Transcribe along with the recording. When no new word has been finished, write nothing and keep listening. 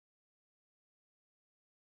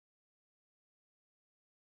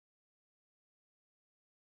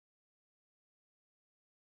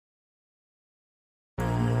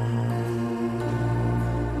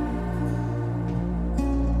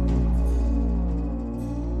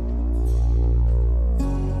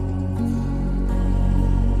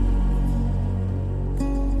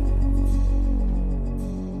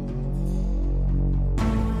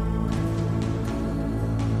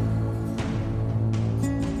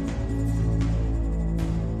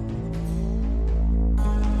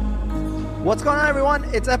What's going on, everyone?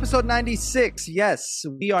 It's episode 96. Yes,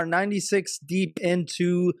 we are 96 deep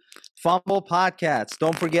into Phumblepodcast.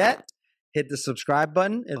 Don't forget, hit the subscribe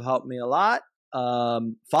button. It'll help me a lot.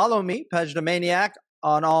 Follow me, Pej the Maniac,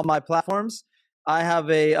 on all my platforms. I have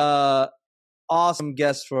a awesome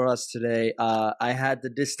guest for us today. I had the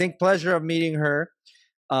distinct pleasure of meeting her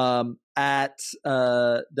at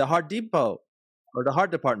the Heart Depot or the Heart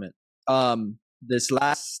Department this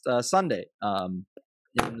last Sunday.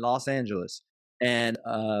 In Los Angeles, and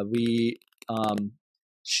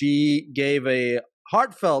she gave a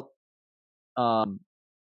heartfelt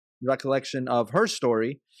recollection of her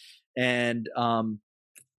story, and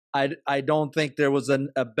I don't think there was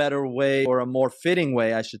a better way or a more fitting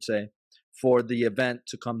way, I should say, for the event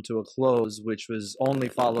to come to a close, which was only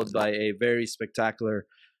followed by a very spectacular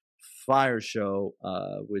fire show,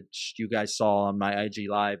 which you guys saw on my IG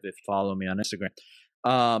Live if you follow me on Instagram.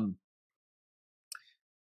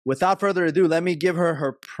 Without further ado, let me give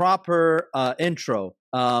her proper intro.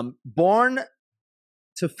 Born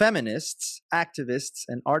to feminists, activists,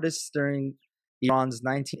 and artists during Iran's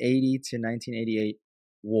 1980 to 1988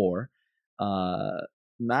 war,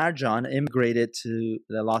 Marjan immigrated to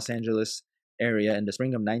the Los Angeles area in the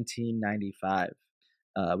spring of 1995,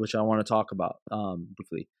 which I want to talk about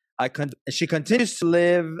briefly. She continues to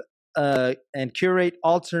live and curate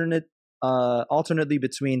alternately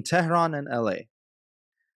between Tehran and LA.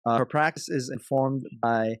 Her practice is informed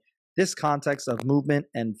by this context of movement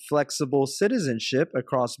and flexible citizenship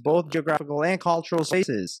across both geographical and cultural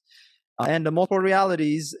spaces, and the multiple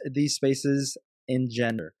realities these spaces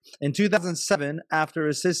engender. In 2007, after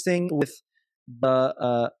assisting with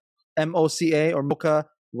the MOCA or Mocha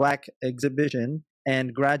WAC exhibition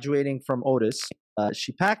and graduating from Otis,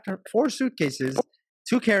 she packed her 4 suitcases,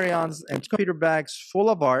 2 carry-ons, and 2 computer bags full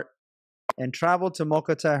of art and traveled to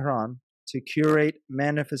Mocha, Tehran, to curate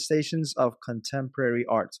manifestations of contemporary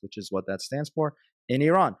arts, which is what that stands for in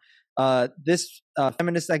Iran. This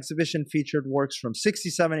feminist exhibition featured works from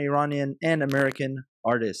 67 Iranian and American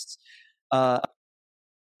artists. I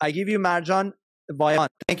give you Marjan, Vayghan.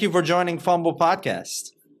 Thank you for joining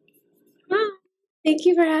Phumblepodcast. Thank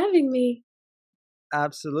you for having me.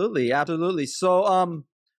 Absolutely. So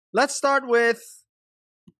let's start with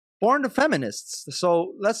Born to Feminists.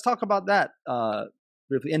 So let's talk about that.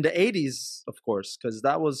 In the 80s, of course, because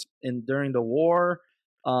that was during the war.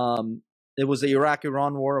 It was the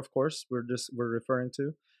Iraq-Iran war, of course. We're referring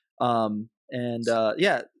to,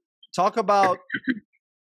 talk about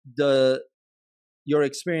your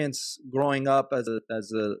experience growing up as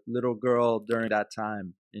a little girl during that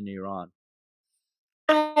time in Iran.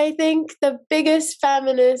 I think the biggest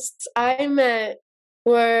feminists I met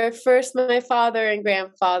were first my father and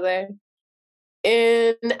grandfather,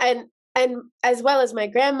 and as well as my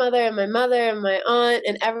grandmother and my mother and my aunt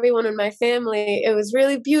and everyone in my family. It was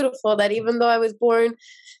really beautiful that even though I was born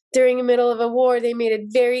during the middle of a war, they made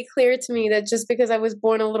it very clear to me that just because I was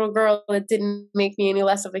born a little girl, it didn't make me any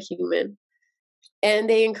less of a human. And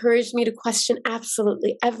they encouraged me to question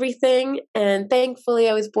absolutely everything. And thankfully,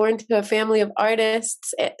 I was born to a family of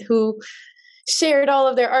artists who shared all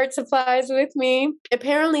of their art supplies with me.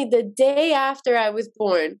 Apparently, the day after I was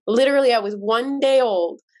born, literally I was 1 day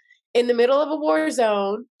old, in the middle of a war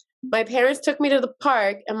zone, my parents took me to the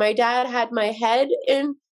park, and my dad had my head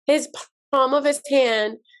in his palm of his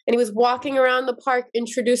hand, and he was walking around the park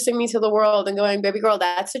introducing me to the world and going, "Baby girl,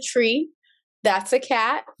 that's a tree, that's a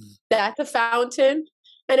cat, that's a fountain."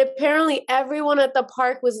 And apparently everyone at the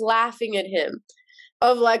park was laughing at him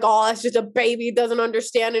of like, "Oh, that's just a baby, doesn't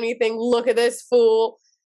understand anything. Look at this fool."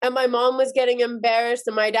 And my mom was getting embarrassed,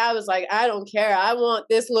 and my dad was like, "I don't care. I want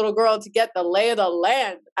this little girl to get the lay of the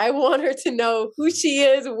land. I want her to know who she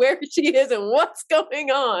is, where she is, and what's going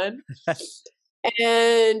on."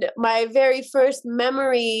 And my very first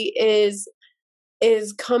memory is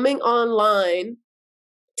coming online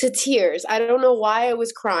to tears. I don't know why I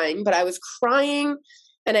was crying, but I was crying,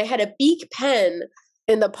 and I had a Bic pen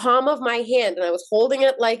in the palm of my hand, and I was holding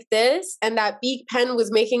it like this, and that Bic pen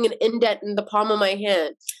was making an indent in the palm of my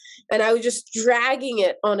hand, and I was just dragging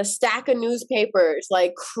it on a stack of newspapers,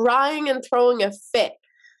 like crying and throwing a fit.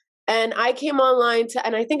 And I came online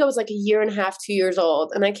and I think I was like 1.5 years, 2 years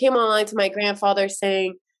old, and I came online to my grandfather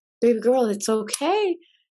saying, "Baby girl, it's okay.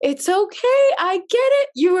 It's okay. I get it.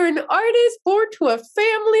 You were an artist, born to a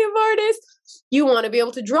family of artists. You want to be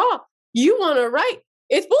able to draw. You want to write.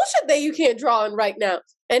 It's bullshit that you can't draw and write now.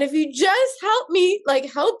 And if you just help me,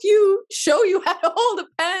 help you, show you how to hold a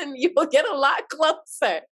pen, you will get a lot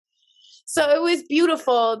closer." So it was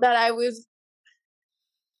beautiful that I was,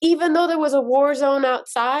 even though there was a war zone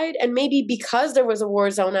outside, and maybe because there was a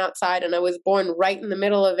war zone outside and I was born right in the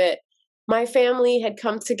middle of it, my family had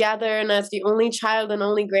come together, and as the only child and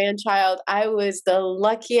only grandchild, I was the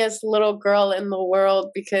luckiest little girl in the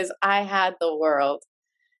world because I had the world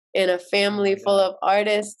in a family full of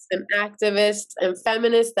artists and activists and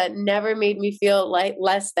feminists that never made me feel like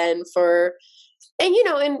less than for. And, you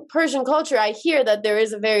know, in Persian culture, I hear that there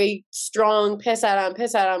is a very strong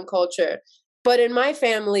pesaram culture. But in my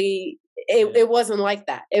family, it wasn't like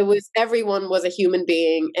that. It was, everyone was a human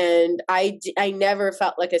being. And I never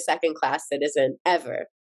felt like a second-class citizen, ever.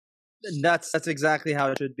 That's exactly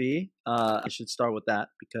how it should be. I should start with that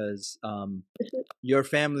because your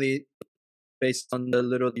family, based on the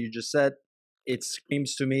little you just said, it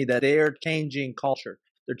screams to me that they are changing culture.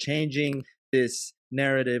 They're changing this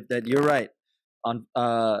narrative that you're right.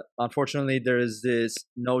 Unfortunately, there is this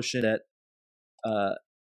notion that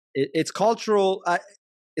it's cultural.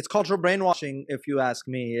 It's cultural brainwashing, if you ask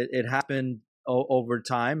me. It happened over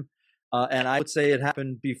time, and I would say it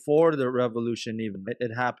happened before the revolution. Even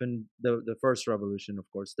it happened the first revolution, of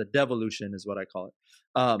course. The devolution is what I call it.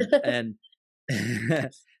 And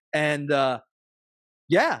and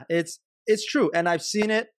yeah, it's true, and I've seen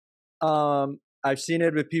it. I've seen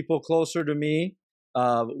it with people closer to me.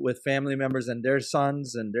 With family members and their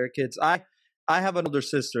sons and their kids. I have an older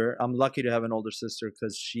sister. I'm lucky to have an older sister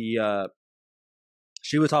because she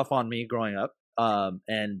was tough on me growing up. But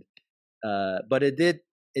it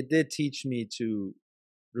did teach me to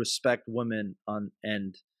respect women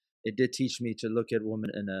and it did teach me to look at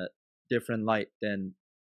women in a different light than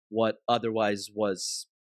what otherwise was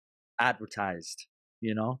advertised,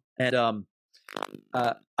 you know? And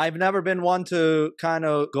I've never been one to kind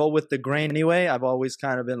of go with the grain anyway. I've always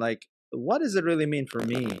kind of been like, what does it really mean for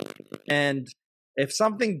me? And if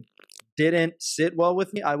something didn't sit well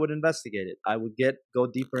with me, I would investigate it. I would go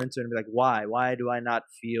deeper into it and be like, why? Why do I not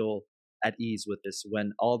feel at ease with this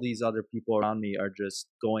when all these other people around me are just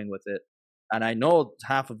going with it? And I know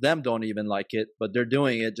half of them don't even like it, but they're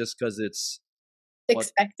doing it just because it's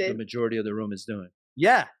expected. What the majority of the room is doing.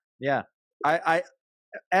 Yeah.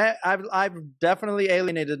 I've definitely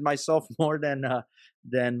alienated myself more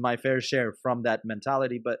than my fair share from that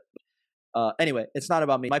mentality. But anyway, it's not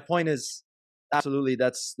about me. My point is, absolutely,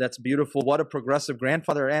 that's beautiful. What a progressive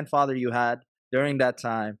grandfather and father you had during that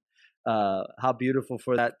time. How beautiful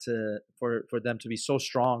for that for them to be so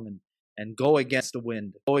strong and go against the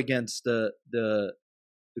wind, go against the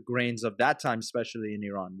grains of that time, especially in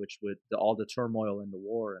Iran, which with all the turmoil and the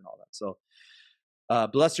war and all that. So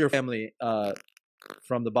bless your family.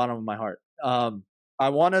 From the bottom of my heart. I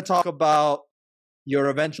want to talk about your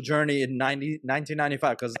eventual journey in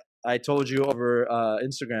 1995 because I told you over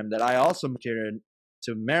Instagram that I also moved here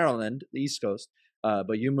to Maryland, the East Coast,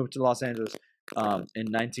 but you moved to Los Angeles in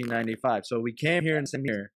 1995. So we came here in the same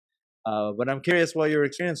year, but I'm curious what your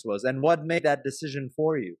experience was and what made that decision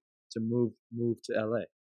for you to move to LA.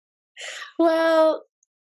 Well,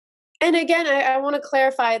 and again, I want to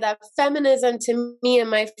clarify that feminism to me and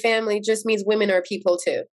my family just means women are people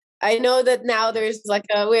too. I know that now there's like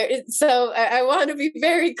a weird, so I want to be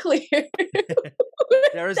very clear.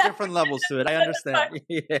 There is different levels to it. I understand.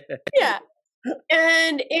 Yeah.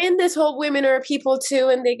 And in this whole women are people too,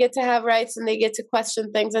 and they get to have rights and they get to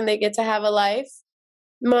question things and they get to have a life.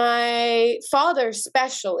 My father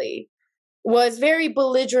especially was very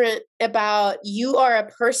belligerent about you are a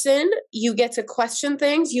person, you get to question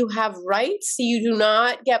things, you have rights, you do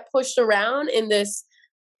not get pushed around in this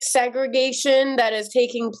segregation that is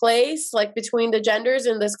taking place like between the genders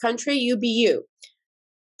in this country, you be you.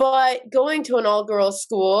 But going to an all-girls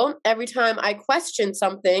school, every time I questioned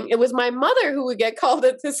something, it was my mother who would get called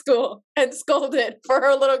into school and scolded for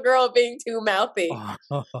her little girl being too mouthy.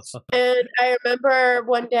 And I remember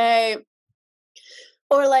one day,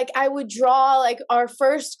 or like I would draw like our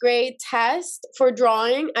first grade test for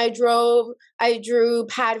drawing. I drew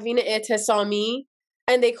Parveen Ehtesami,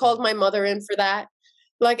 and they called my mother in for that.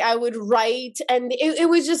 Like I would write, and it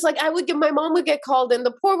was just like my mom would get called in.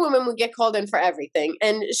 The poor woman would get called in for everything.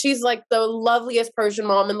 And she's like the loveliest Persian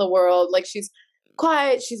mom in the world. Like she's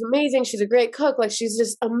quiet, she's amazing, she's a great cook. Like she's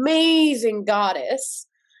just amazing goddess.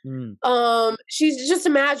 She's just a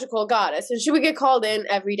magical goddess, and she would get called in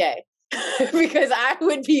every day. Because I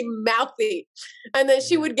would be mouthy. And then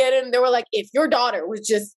she would get in, they were like, if your daughter was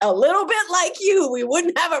just a little bit like you, we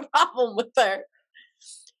wouldn't have a problem with her.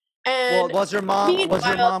 And well, was your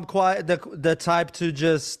mom quite the type to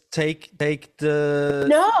just take the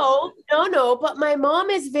No, but my mom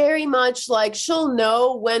is very much like she'll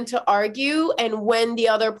know when to argue and when the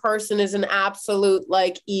other person is an absolute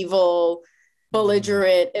like evil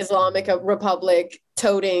belligerent Islamic Republic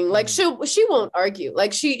toting. Like she won't argue.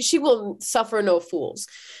 Like she will suffer no fools.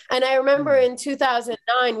 And I remember in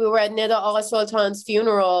 2009 we were at Nida Al Sultan's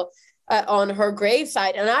funeral on her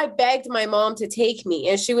graveside, and I begged my mom to take me,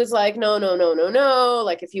 and she was like, no, no, no, no, no.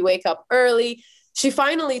 Like, if you wake up early. She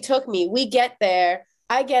finally took me. We get there.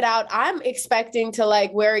 I get out. I'm expecting to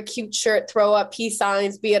like wear a cute shirt, throw up peace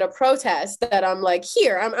signs, be at a protest that I'm like,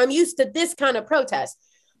 here, I'm used to this kind of protest.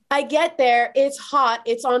 I get there. It's hot.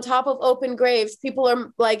 It's on top of open graves. People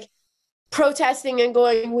are like protesting and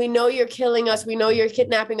going, we know you're killing us. We know you're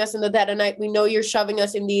kidnapping us in the dead of night. We know you're shoving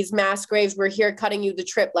us in these mass graves. We're here cutting you the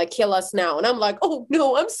trip. Like, kill us now. And I'm like, oh,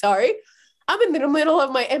 no, I'm sorry. I'm in the middle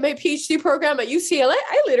of my MA PhD program at UCLA.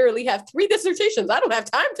 I literally have 3 dissertations. I don't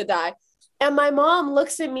have time to die. And my mom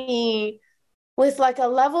looks at me with like a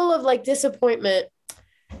level of like disappointment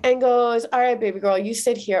and goes, all right, baby girl, you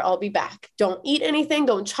sit here. I'll be back. Don't eat anything.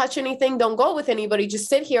 Don't touch anything. Don't go with anybody. Just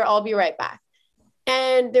sit here. I'll be right back.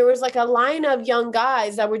 And there was like a line of young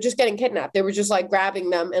guys that were just getting kidnapped. They were just like grabbing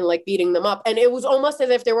them and like beating them up. And it was almost as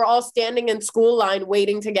if they were all standing in school line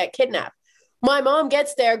waiting to get kidnapped. My mom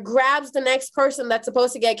gets there, grabs the next person that's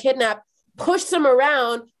supposed to get kidnapped, pushes him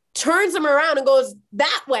around, turns him around and goes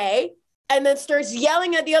that way, and then starts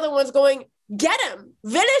yelling at the other ones going, get him,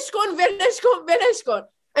 Vilishkon, Vilishkon, Vilishkon.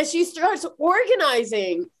 And she starts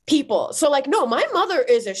organizing people. So like, no, my mother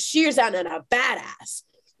is a Shirzan and a badass.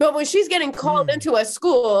 But when she's getting called into a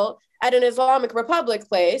school at an Islamic Republic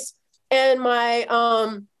place, and my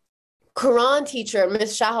Quran teacher,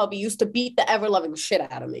 Miss Shahabi, used to beat the ever-loving shit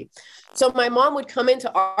out of me. So my mom would come in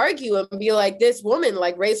to argue and be like, this woman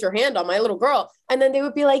like raised her hand on my little girl. And then they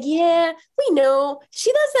would be like, yeah, we know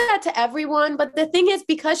she does that to everyone. But the thing is,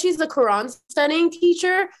 because she's the Quran studying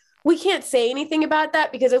teacher, we can't say anything about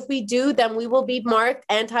that, because if we do, then we will be marked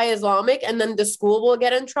anti-Islamic and then the school will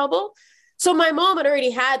get in trouble. So my mom had already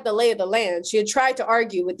had the lay of the land. She had tried to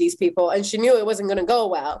argue with these people and she knew it wasn't going to go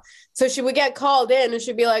well. So she would get called in and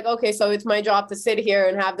she'd be like, okay, so it's my job to sit here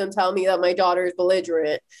and have them tell me that my daughter is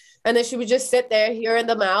belligerent. And then she would just sit there, hearing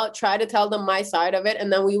them out, try to tell them my side of it.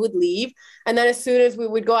 And then we would leave. And then as soon as we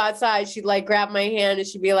would go outside, she'd like grab my hand and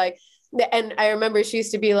she'd be like, and I remember she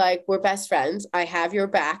used to be like, we're best friends. I have your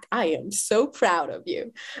back. I am so proud of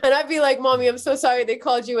you. And I'd be like, Mommy, I'm so sorry they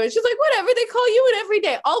called you in. She's like, whatever, they call you in every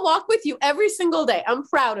day. I'll walk with you every single day. I'm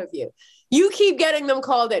proud of you. You keep getting them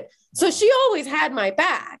called in. So she always had my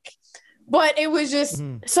back. But it was just,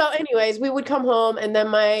 so anyways, we would come home and then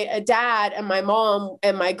my dad and my mom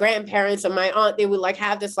and my grandparents and my aunt, they would like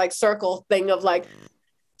have this like circle thing of like,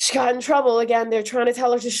 she got in trouble again. They're trying to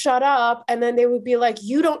tell her to shut up. And then they would be like,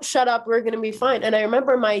 you don't shut up. We're going to be fine. And I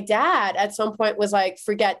remember my dad at some point was like,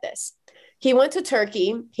 forget this. He went to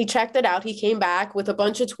Turkey. He checked it out. He came back with a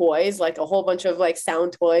bunch of toys, like a whole bunch of like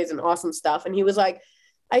sound toys and awesome stuff. And he was like,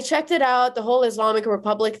 I checked it out. The whole Islamic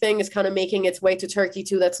Republic thing is kind of making its way to Turkey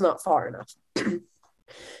too. That's not far enough.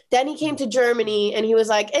 Then he came to Germany and he was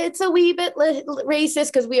like, it's a wee bit racist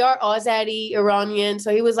because we are Azeri Iranian.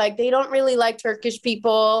 So he was like, they don't really like Turkish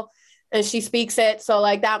people and she speaks it. So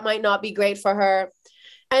like that might not be great for her.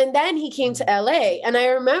 And then he came to LA. And I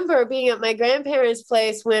remember being at my grandparents'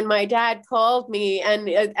 place when my dad called me and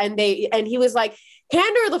he was like,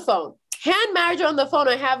 hand her the phone. Hand Marjan the phone.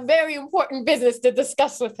 I have very important business to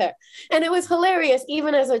discuss with her. And it was hilarious.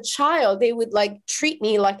 Even as a child, they would like treat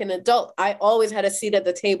me like an adult. I always had a seat at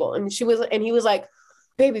the table. And he was like,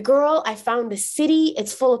 baby girl, I found a city.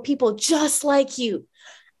 It's full of people just like you.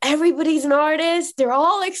 Everybody's an artist. They're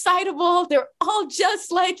all excitable. They're all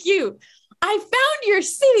just like you. I found your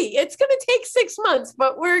city. It's going to take 6 months,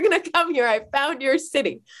 but we're going to come here. I found your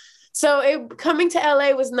city. So coming to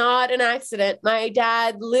LA was not an accident. My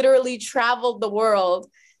dad literally traveled the world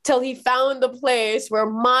till he found the place where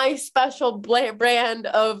my special brand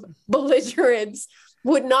of belligerence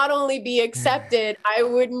would not only be accepted, I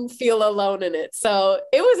wouldn't feel alone in it. So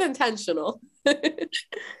it was intentional.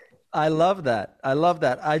 I love that. I love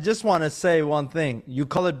that. I just want to say one thing. You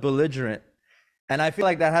call it belligerent, and I feel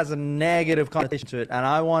like that has a negative connotation to it. And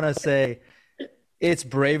I want to say it's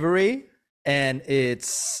bravery. And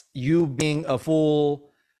it's you being a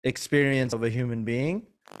full experience of a human being,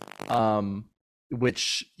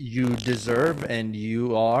 which you deserve and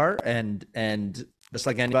you are, and just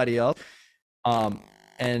like anybody else.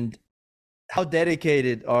 And how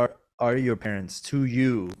dedicated are your parents to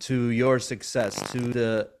you, to your success,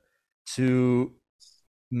 to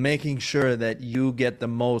making sure that you get the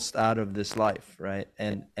most out of this life, right?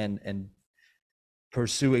 And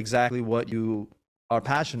pursue exactly what you are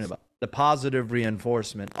passionate about. The positive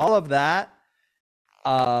reinforcement, all of that.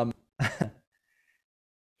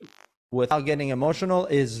 without getting emotional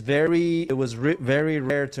is very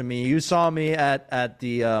rare to me. You saw me at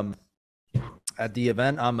the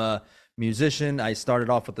event. I'm a musician. I started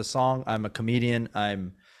off with a song. I'm a comedian.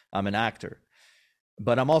 I'm an actor,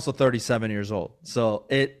 but I'm also 37 years old. So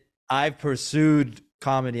I've pursued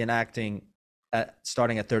comedy and acting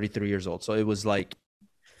starting at 33 years old. So it was like,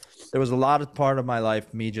 there was a lot of part of my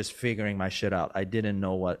life, me just figuring my shit out. I didn't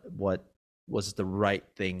know what was the right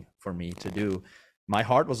thing for me to do. My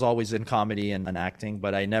heart was always in comedy and acting,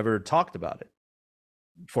 but I never talked about it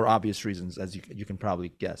for obvious reasons, as you can probably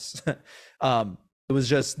guess. It was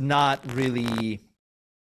just not really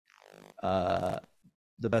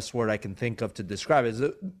the best word I can think of to describe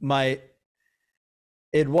it.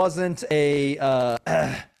 It wasn't a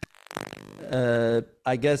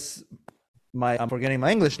I guess I'm forgetting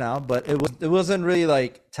my English now, but it wasn't really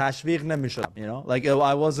like tashviq nemishudam, you know, like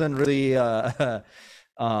I wasn't really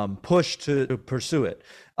pushed to pursue it.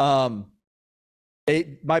 My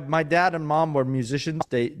dad and mom were musicians.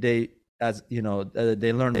 They as you know,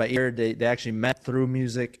 they learned by ear. They actually met through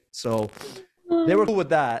music, so they were cool with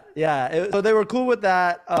that. Yeah, so they were cool with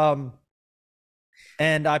that.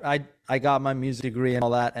 And I got my music degree and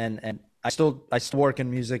all that, and I still work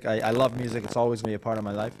in music. I love music. It's always gonna be a part of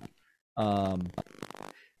my life.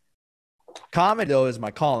 Comedy though is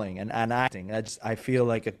my calling, and acting. I feel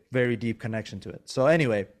like a very deep connection to it. So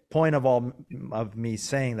anyway, point of me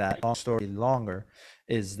saying that, long story longer,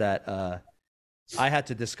 is that I had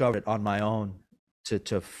to discover it on my own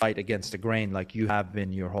to fight against the grain, like you have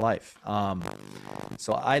been your whole life.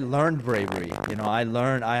 So I learned bravery. You know,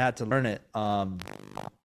 I had to learn it.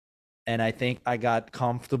 And I think I got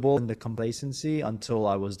comfortable in the complacency until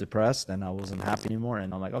I was depressed and I wasn't happy anymore.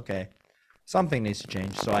 And I'm like, okay, something needs to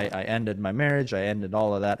change. So I ended my marriage. I ended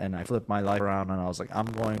all of that, and I flipped my life around. And I was like, I'm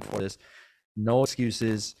going for this. No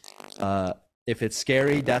excuses. If it's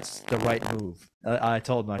scary, that's the right move. I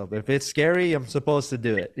told myself, if it's scary, I'm supposed to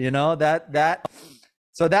do it. You know,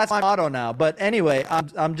 so that's my motto now. But anyway,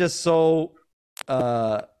 I'm just so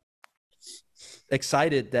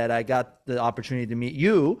excited that I got the opportunity to meet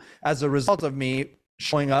you as a result of me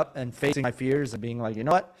showing up and facing my fears and being like, you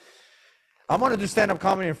know what? I'm going to do stand-up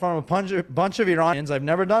comedy in front of a bunch of Iranians. I've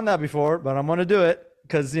never done that before, but I'm going to do it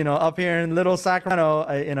because, you know, up here in Little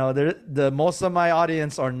Sacramento, you know, the most of my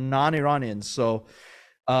audience are non-Iranians. So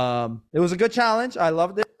it was a good challenge. I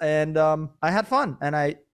loved it, and I had fun. And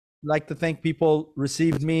I like to think people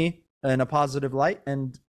received me in a positive light.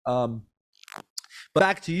 And but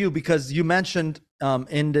back to you, because you mentioned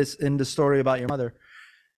in the story about your mother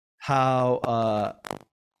how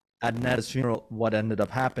at Netta's funeral what ended up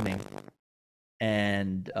happening,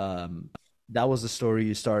 and that was the story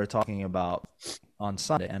you started talking about on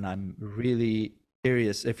Sunday. And I'm really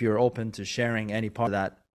curious if you're open to sharing any part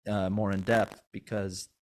of that more in depth, because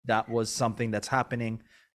that was something that's happening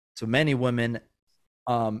to many women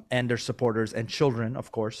and their supporters and children,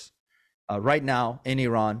 of course, right now in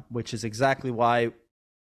Iran, which is exactly why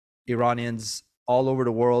Iranians all over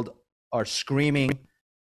the world are screaming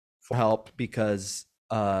for help, because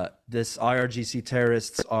this IRGC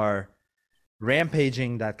terrorists are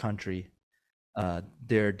rampaging that country.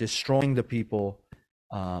 They're destroying the people,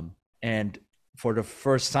 and for the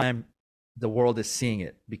first time, the world is seeing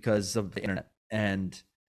it because of the internet, and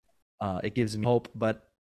it gives me hope. But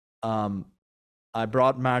I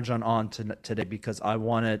brought Marjan on today because I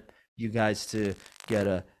wanted you guys to get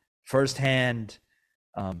a firsthand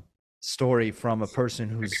story from a person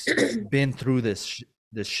who's been through this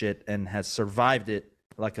shit and has survived it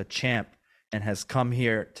like a champ, and has come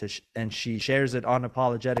here and she shares it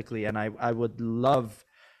unapologetically. And I would love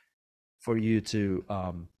for you to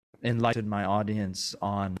enlighten my audience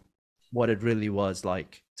on what it really was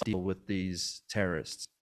like to deal with these terrorists.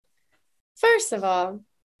 First of all,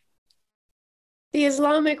 the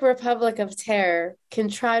Islamic Republic of Terror can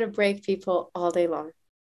try to break people all day long.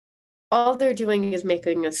 All they're doing is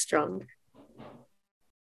making us stronger.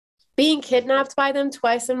 Being kidnapped by them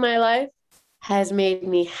twice in my life has made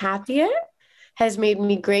me happier, has made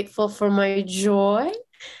me grateful for my joy,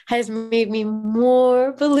 has made me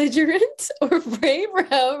more belligerent or brave, or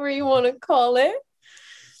however you want to call it.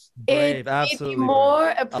 Brave, it absolutely. Made me more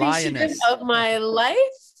appreciative of my life,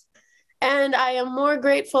 and I am more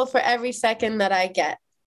grateful for every second that I get.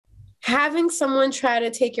 Having someone try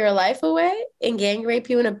to take your life away and gang rape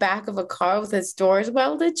you in the back of a car with its doors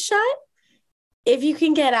welded shut, if you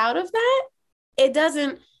can get out of that, it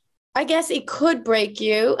doesn't, I guess it could break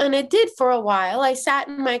you, and it did for a while. I sat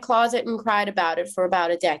in my closet and cried about it for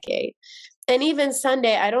about a decade. And even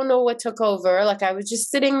Sunday, I don't know what took over. Like, I was just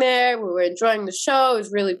sitting there. We were enjoying the show. It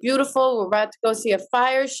was really beautiful. We were about to go see a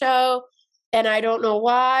fire show. And I don't know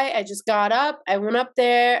why. I just got up. I went up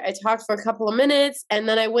there. I talked for a couple of minutes. And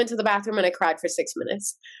then I went to the bathroom and I cried for 6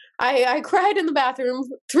 minutes. I cried in the bathroom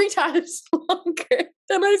 3 times longer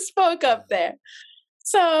than I spoke up there.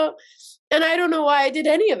 So, and I don't know why I did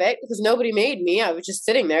any of it because nobody made me. I was just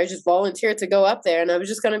sitting there, just volunteered to go up there. And I was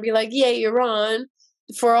just going to be like, yay, you're on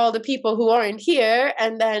for all the people who aren't here.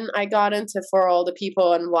 And then I got into for all the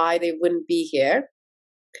people and why they wouldn't be here.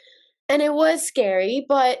 And it was scary,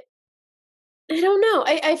 but I don't know.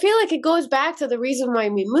 I feel like it goes back to the reason why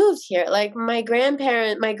we moved here. Like my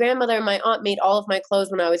grandmother and my aunt made all of my clothes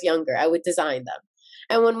when I was younger. I would design them.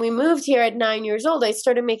 And when we moved here at 9 years old, I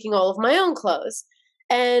started making all of my own clothes.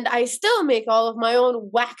 And I still make all of my own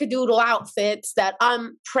wackadoodle outfits that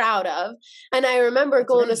I'm proud of. And I remember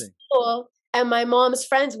going to school and my mom's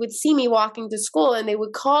friends would see me walking to school and they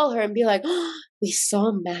would call her and be like, oh, we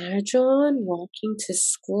saw Marjan walking to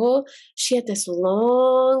school. She had this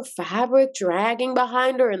long fabric dragging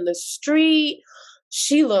behind her in the street.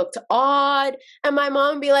 She looked odd. And my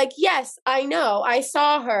mom would be like, yes, I know. I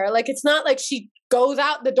saw her. Like, it's not like she goes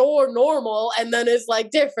out the door normal and then is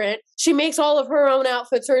like different. She makes all of her own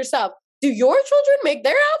outfits herself. Do your children make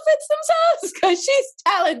their outfits themselves? Because she's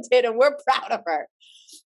talented and we're proud of her.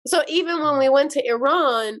 So even when we went to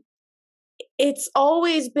Iran, it's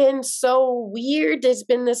always been so weird. There's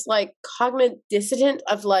been this like cognitive dissonance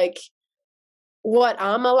of like what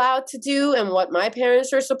I'm allowed to do and what my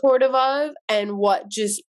parents are supportive of and what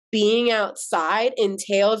just being outside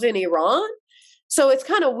entails in Iran. So it's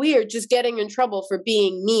kind of weird just getting in trouble for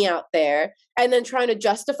being me out there and then trying to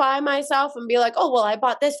justify myself and be like, oh, well, I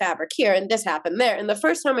bought this fabric here and this happened there. And the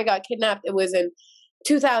first time I got kidnapped, it was in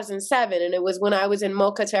 2007. And it was when I was in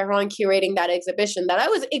Mocha, Tehran, curating that exhibition that I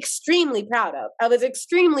was extremely proud of. I was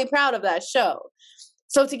extremely proud of that show.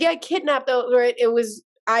 So to get kidnapped over it,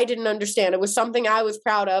 I didn't understand. It was something I was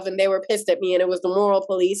proud of and they were pissed at me and it was the moral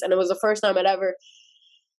police. And it was the first time I'd ever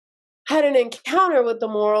had an encounter with the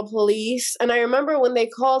moral police. And I remember when they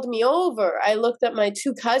called me over, I looked at my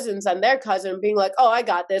 2 cousins and their cousin being like, oh, I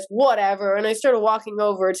got this, whatever. And I started walking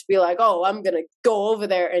over to be like, oh, I'm going to go over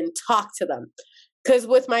there and talk to them. Because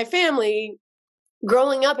with my family,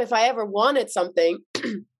 growing up, if I ever wanted something,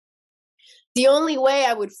 the only way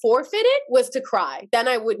I would forfeit it was to cry. Then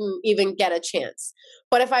I wouldn't even get a chance.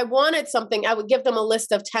 But if I wanted something, I would give them a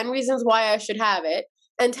list of 10 reasons why I should have it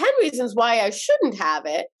and 10 reasons why I shouldn't have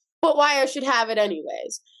it, but why I should have it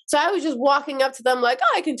anyways. So I was just walking up to them like,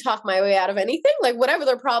 oh, I can talk my way out of anything. Like whatever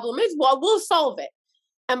their problem is, well, we'll solve it.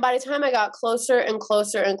 And by the time I got closer and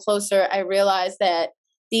closer and closer, I realized that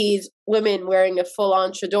these women wearing a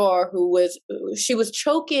full-on chador she was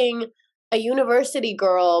choking a university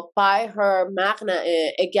girl by her magna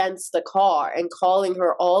against the car and calling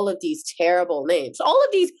her all of these terrible names, all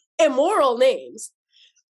of these immoral names.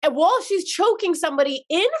 And while she's choking somebody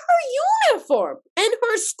in her uniform, in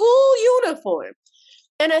her school uniform.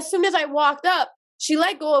 And as soon as I walked up, she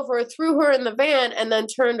let go of her, threw her in the van, and then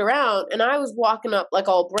turned around. And I was walking up like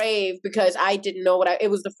all brave because I didn't know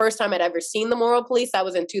it was the first time I'd ever seen the moral police. That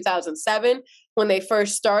was in 2007 when they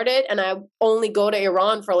first started. And I only go to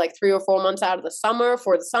Iran for like 3 or 4 months out of the summer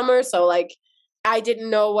for the summer. So like I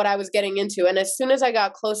didn't know what I was getting into. And as soon as I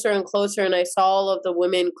got closer and closer and I saw all of the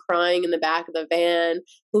women crying in the back of the van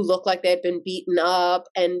who looked like they had been beaten up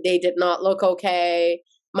and they did not look okay,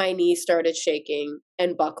 my knees started shaking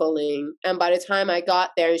and buckling. And by the time I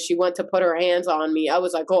got there and she went to put her hands on me, I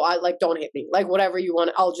was like, oh, don't hit me. Like, whatever you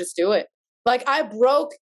want, I'll just do it. Like, I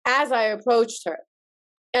broke as I approached her.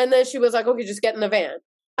 And then she was like, okay, just get in the van.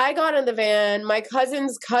 I got in the van. My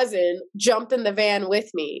cousin's cousin jumped in the van with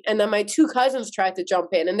me. And then my 2 cousins tried to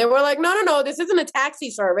jump in. And they were like, no, this isn't a taxi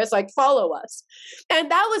service. Like, follow us. And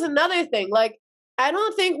that was another thing. Like, I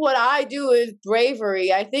don't think what I do is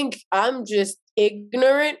bravery. I think I'm just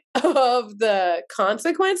ignorant of the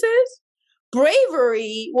consequences.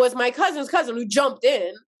 Bravery was my cousin's cousin who jumped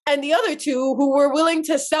in and the other 2 who were willing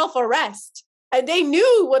to self-arrest. And they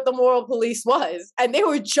knew what the moral police was and they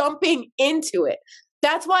were jumping into it.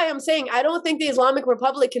 That's why I'm saying I don't think the Islamic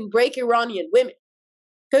Republic can break Iranian women.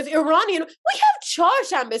 Because we have Char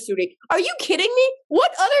Suri. Are you kidding me?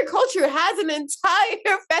 What other culture has an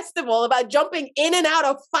entire festival about jumping in and out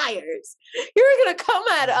of fires? You're going to come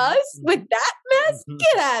at us with that mess?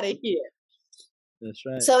 Get out of here. That's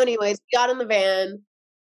right. So anyways, we got in the van.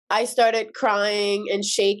 I started crying and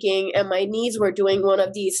shaking, and my knees were doing one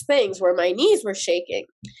of these things where my knees were shaking.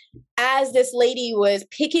 As this lady was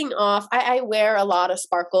picking off, I wear a lot of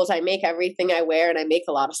sparkles. I make everything I wear, and I make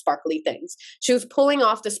a lot of sparkly things. She was pulling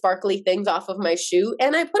off the sparkly things off of my shoe,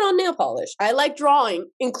 and I put on nail polish. I like drawing,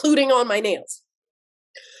 including on my nails.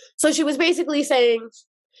 So she was basically saying,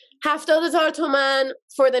 $50 toman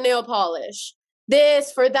for the nail polish.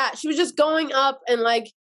 This for that. She was just going up and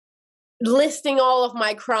like listing all of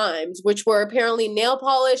my crimes, which were apparently nail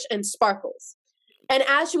polish and sparkles. And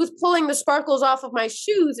as she was pulling the sparkles off of my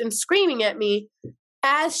shoes and screaming at me,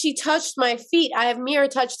 as she touched my feet, I have mirror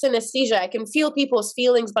touch synesthesia. I can feel people's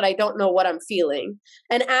feelings, but I don't know what I'm feeling.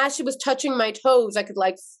 And as she was touching my toes, I could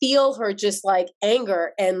like feel her just like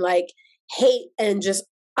anger and like hate and just,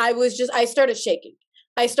 I started shaking.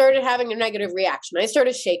 I started having a negative reaction. I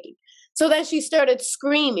started shaking. So then she started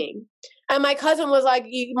screaming. And my cousin was like,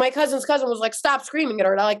 my cousin's cousin was like, stop screaming at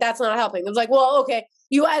her. Like, that's not helping. I was like, well, okay,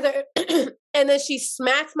 you either, and then she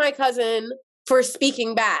smacked my cousin for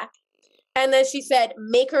speaking back. And then she said,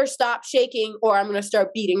 make her stop shaking or I'm going to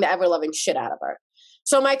start beating the ever-loving shit out of her.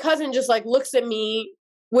 So my cousin just like looks at me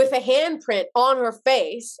with a handprint on her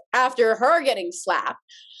face after her getting slapped.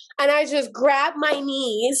 And I just grab my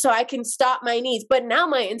knees so I can stop my knees. But now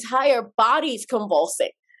my entire body's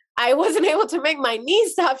convulsing. I wasn't able to make my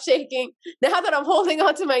knees stop shaking. Now that I'm holding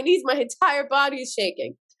onto my knees, my entire body's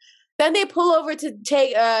shaking. Then they pull over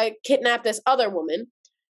to kidnap this other woman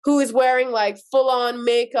who is wearing like full on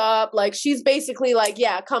makeup. Like she's basically like,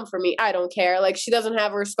 yeah, come for me. I don't care. Like she doesn't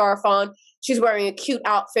have her scarf on. She's wearing a cute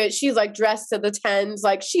outfit. She's like dressed to the tens.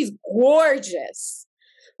 Like she's gorgeous.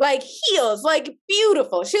 Like heels, like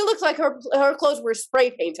beautiful. She looks like her clothes were spray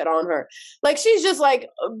painted on her. Like she's like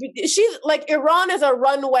Iran is a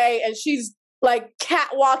runway and she's like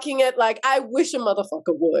catwalking it. Like I wish a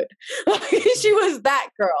motherfucker would. Like she was that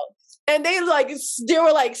girl. And they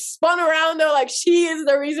were like spun around. They're like, she is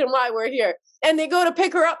the reason why we're here. And they go to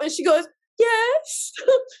pick her up and she goes, yes.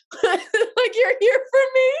 Like, you're here for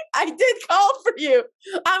me. I did call for you.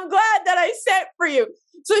 I'm glad that I sent for you.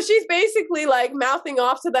 So she's basically like mouthing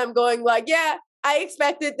off to them going like, yeah, I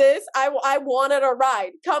expected this. I wanted a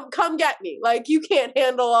ride. Come get me. Like, you can't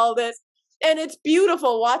handle all this. And it's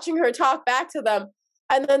beautiful watching her talk back to them.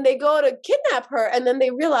 And then they go to kidnap her. And then they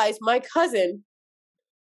realize my cousin's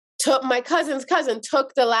cousin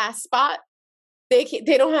took the last spot. They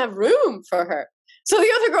don't have room for her. So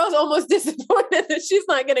the other girl's almost disappointed that she's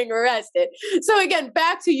not getting arrested. So again,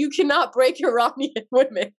 back to you cannot break Iranian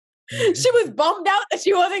women. She was bummed out that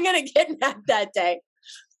she wasn't going to kidnap that day.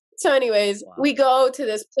 So anyways, we go to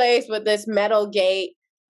this place with this metal gate.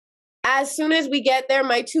 As soon as we get there,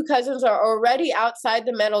 my two cousins are already outside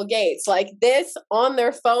the metal gates, like this on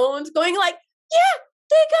their phones, going like, yeah,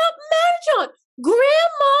 they got Marjan.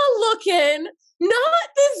 Grandma looking, not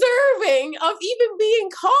deserving of even being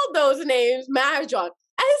called those names, Marjan, as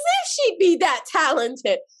if she'd be that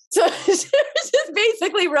talented. So she's just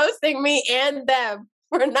basically roasting me and them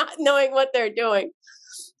for not knowing what they're doing.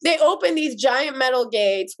 They open these giant metal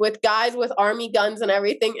gates with guys with army guns and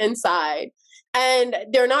everything inside, and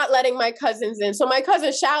they're not letting my cousins in. So my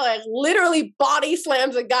cousin Shalak literally body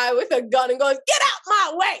slams a guy with a gun and goes, get out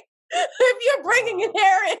my way. If you're bringing an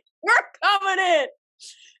hair in, you're coming in.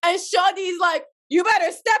 And Shadi's like, you better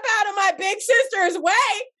step out of my big sister's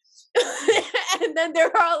way. And then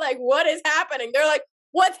they're all like, what is happening? They're like,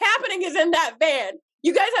 what's happening is in that van.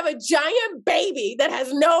 You guys have a giant baby that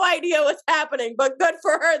has no idea what's happening, but good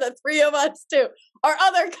for her, the three of us too. Our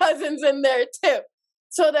other cousins in there too.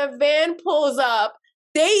 So the van pulls up.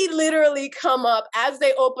 They literally come up as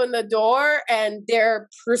they open the door, and their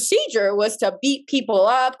procedure was to beat people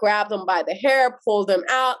up, grab them by the hair, pull them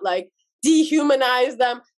out, like dehumanize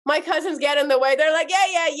them. My cousins get in the way. They're like,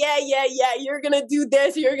 yeah, you're going to do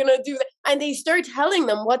this, you're going to do that. And they start telling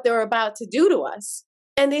them what they're about to do to us.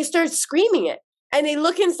 And they start screaming it. And they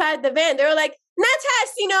look inside the van. They're like,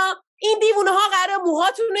 نترسینا این دیوونه ها قراره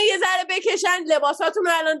موهاتون رو یه ذره بکشن لباساتون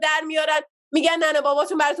رو الان در میارن میگن ننه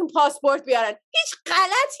باباتون براتون پاسپورت بیارن هیچ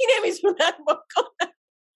غلطی نمیتونن بکنن.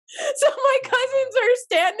 So my cousins are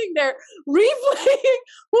standing there replaying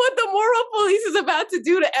what the moral police is about to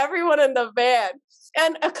do to everyone in the van.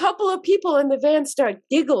 And a couple of people in the van start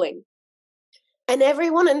giggling. And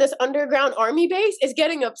everyone in this underground army base is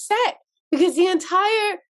getting upset because the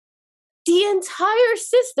entire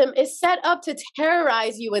system is set up to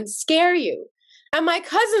terrorize you and scare you. And my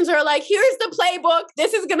cousins are like, here's the playbook.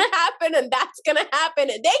 This is going to happen and that's going to happen.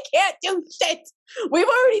 And they can't do shit. We've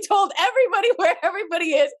already told everybody where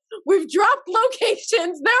everybody is. We've dropped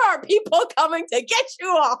locations. There are people coming to get you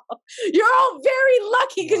all. You're all very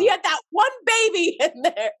lucky because you had that one baby in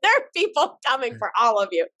there. There are people coming for all of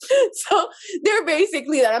you. So they're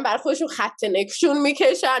basically دارن بر خودشون خط نشون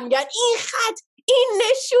میکشن میگن این خط این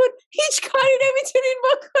نشون هیچ کاری نمیتونین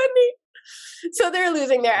بکنین. So they're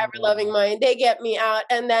losing their ever-loving mind. They get me out.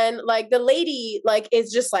 And then like the lady like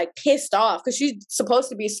is just like pissed off because she's supposed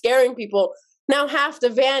to be scaring people. Now half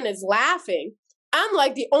the van is laughing. I'm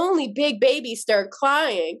like the only big baby start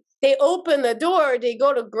crying. They open the door. They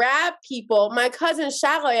go to grab people. My cousin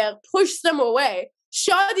Shagaya pushed them away.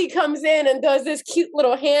 Shadi comes in and does this cute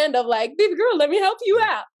little hand of like, baby girl, let me help you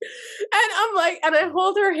out. And I'm like, and I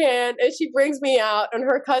hold her hand and she brings me out and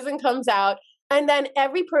her cousin comes out. And then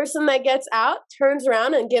every person that gets out turns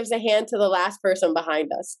around and gives a hand to the last person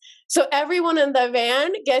behind us. So everyone in the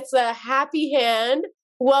van gets a happy hand.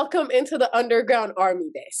 Welcome into the underground army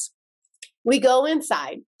base. We go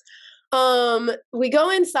inside. Their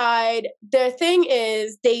thing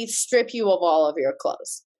is they strip you of all of your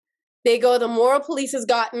clothes. They go, the moral police has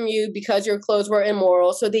gotten you because your clothes were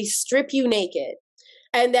immoral. So they strip you naked.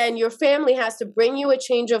 And then your family has to bring you a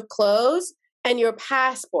change of clothes and your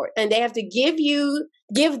passport. And they have to give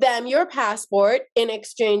them your passport in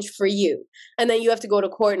exchange for you. And then you have to go to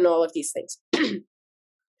court and all of these things.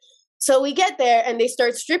 So we get there and they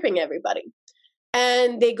start stripping everybody.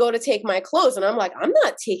 And they go to take my clothes. And I'm like, I'm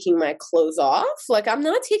not taking my clothes off. Like, I'm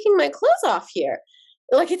not taking my clothes off here.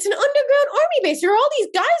 Like, it's an underground army base. There are all these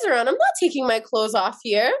guys around. I'm not taking my clothes off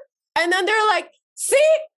here. And then they're like, see,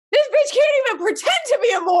 this bitch can't even pretend to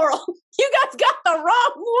be immoral. You guys got the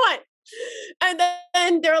wrong one. And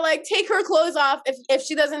then they're like, take her clothes off. If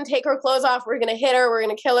she doesn't take her clothes off, we're going to hit her. We're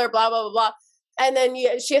going to kill her, blah, blah, blah, blah. And then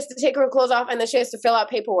she has to take her clothes off and then she has to fill out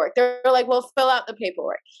paperwork. They're like, well, fill out the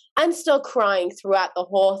paperwork. I'm still crying throughout the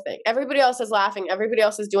whole thing. Everybody else is laughing. Everybody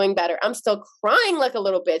else is doing better. I'm still crying like a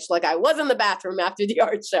little bitch, like I was in the bathroom after the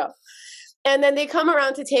art show. And then they come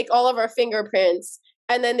around to take all of our fingerprints.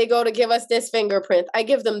 And then they go to give us this fingerprint. I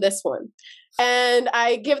give them this one. And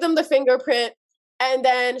I give them the fingerprint. And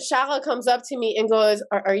then Shara comes up to me and goes,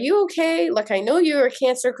 are you okay? Like, I know you're a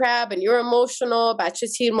cancer crab and you're emotional. But are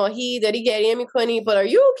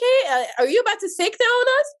you okay? Are you about to take down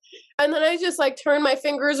us? And then I just like turn my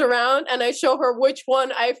fingers around and I show her which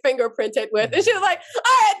one I fingerprinted with. And she's like, all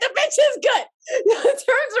right, the bitch is good.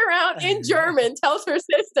 Turns around in German, tells her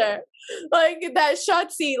sister, like that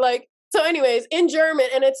Shotzi, like, so anyways, in German.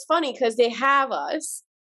 And it's funny because they have us.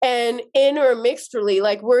 And intermixedly,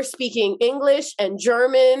 like we're speaking English and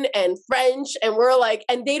German and French, and we're like,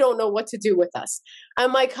 and they don't know what to do with us.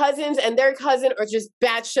 And my cousins and their cousin are just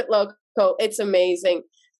batshit loco. It's amazing.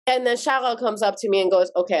 And then Charles comes up to me and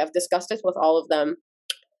goes, okay, I've discussed this with all of them.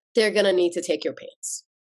 They're going to need to take your pants.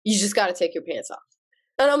 You just got to take your pants off.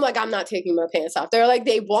 And I'm like, I'm not taking my pants off. They're like,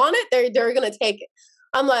 they want it. They're going to take it.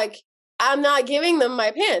 I'm like, I'm not giving them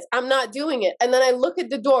my pants. I'm not doing it. And then I look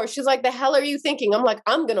at the door. She's like, the hell are you thinking? I'm like,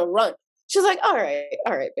 I'm going to run. She's like, all right,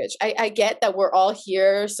 bitch. I get that we're all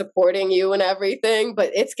here supporting you and everything,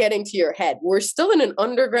 but it's getting to your head. We're still in an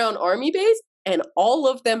underground army base and all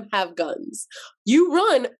of them have guns. You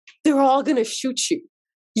run, they're all going to shoot you.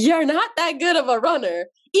 You're not that good of a runner.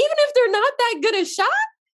 Even if they're not that good a shot,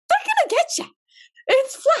 they're going to get you.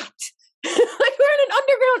 It's flat. Like we're in an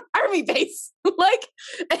underground army base. Like,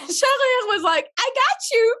 and Shagaya was like, I got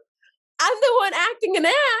you. I'm the one acting an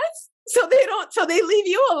ass. So they leave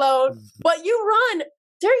you alone. But you run,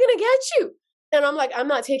 they're gonna get you. And I'm like, I'm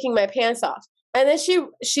not taking my pants off. And then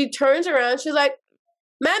she turns around, she's like,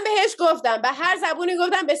 من بهش گفتم به هر زبونی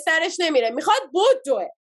گفتم به سرش نمیره میخواد بدوه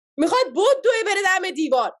بره دم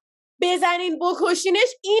دیوار بزنین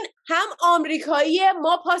بکشینش این هم آمریکاییه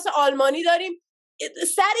ما پاس آلمانی داریم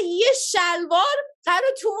سر یه شلوار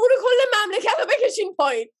قرار تومور کل مملکت رو بکشین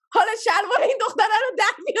پایین حالا شلوار این دختره رو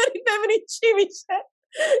در بیارین ببینید چی میشه.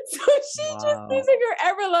 So she's just losing her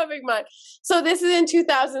ever-loving mind. So this is in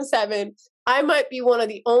 2007. I might be one of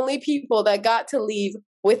the only people that got to leave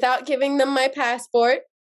without giving them my passport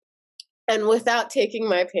and without taking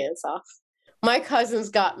my pants off. My cousins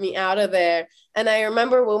got me out of there. And I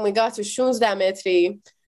remember when we got to 16 metri,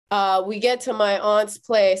 we get to my aunt's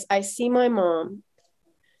place. I see my mom.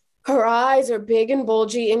 Her eyes are big and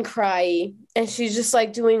bulgy and cryy. And she's just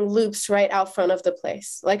like doing loops right out front of the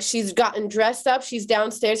place. Like she's gotten dressed up. She's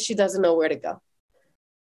downstairs. She doesn't know where to go.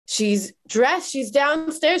 She's dressed. She's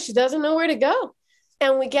downstairs. She doesn't know where to go.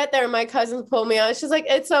 And we get there and my cousins pull me out. She's like,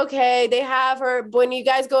 it's okay. They have her. When you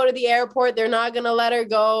guys go to the airport, they're not going to let her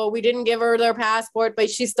go. We didn't give her their passport, but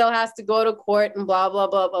she still has to go to court and blah, blah,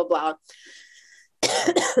 blah, blah, blah.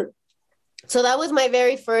 So that was my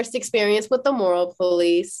very first experience with the moral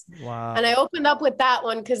police. Wow. And I opened up with that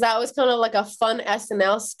one because that was kind of like a fun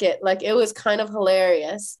SNL skit. Like it was kind of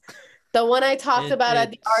hilarious. The one I talked about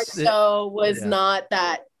at the art show was not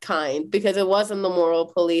that kind because it wasn't the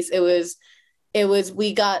moral police. It was,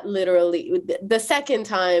 we got literally, the second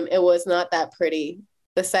time it was not that pretty.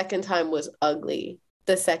 The second time was ugly.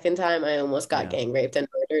 The second time I almost got gang raped and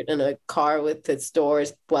murdered in a car with its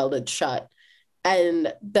doors welded shut.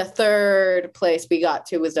 And the third place we got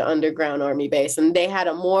to was the underground army base, and they had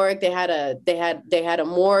a morgue. They had a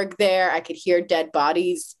morgue there. I could hear dead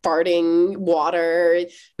bodies farting, water,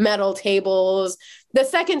 metal tables. The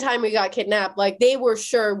second time we got kidnapped, like, they were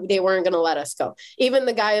sure they weren't going to let us go. Even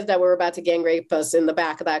the guys that were about to gang rape us in the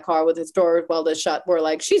back of that car with its door welded shut were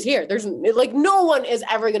like, she's here. There's like, no one is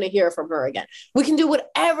ever going to hear from her again. We can do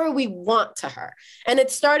whatever we want to her. And it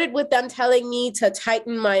started with them telling me to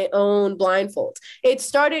tighten my own blindfolds. It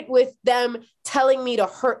started with them telling me to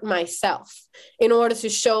hurt myself in order to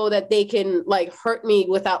show that they can like hurt me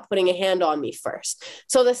without putting a hand on me first.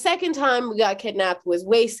 So the second time we got kidnapped was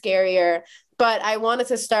way scarier. But I wanted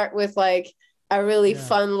to start with like a really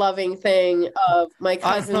fun loving thing of my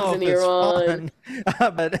cousins in Iran.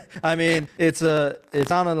 But I mean, it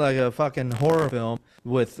sounded like a fucking horror film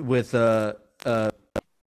with a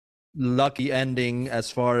lucky ending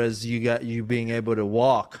as far as you being able to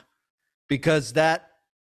walk, because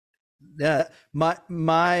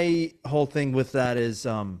my whole thing with that is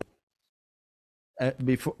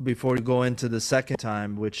before you go into the second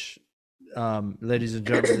time, which ladies and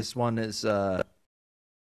gentlemen, this one is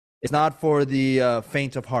it's not for the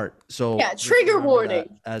faint of heart. So yeah, trigger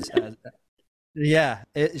warning.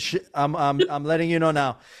 I'm letting you know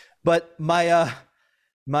now. But my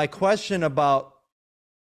question about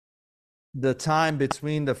the time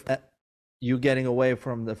between you getting away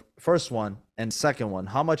from the first one and second one,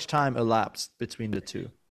 how much time elapsed between the two?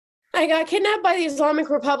 I got kidnapped by the Islamic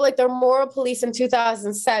Republic, their moral police, in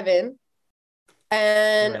 2007.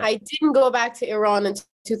 And right. I didn't go back to Iran in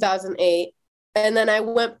 2008. And then I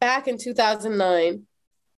went back in 2009.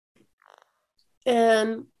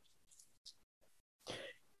 And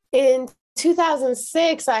in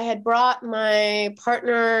 2006, I had brought my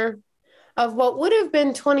partner of what would have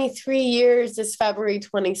been 23 years this February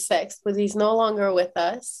 26th, but he's no longer with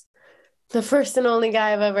us. The first and only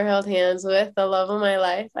guy I've ever held hands with, the love of my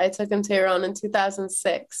life. I took him to Iran in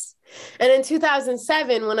 2006. And in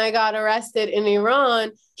 2007, when I got arrested in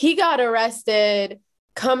Iran, he got arrested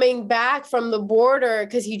coming back from the border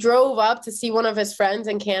because he drove up to see one of his friends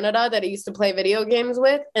in Canada that he used to play video games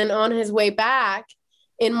with. And on his way back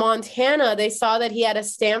in Montana, they saw that he had a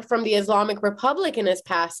stamp from the Islamic Republic in his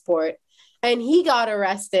passport. And he got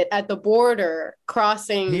arrested at the border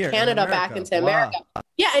crossing Canada back into America.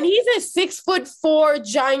 Yeah, and he's a 6'4"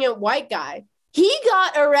 giant white guy. He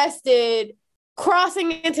got arrested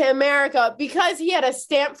crossing into America because he had a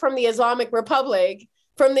stamp from the Islamic Republic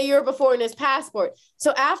from the year before in his passport.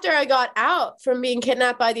 So after I got out from being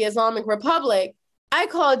kidnapped by the Islamic Republic, I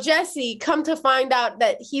called Jesse, come to find out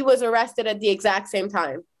that he was arrested at the exact same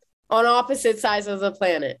time on opposite sides of the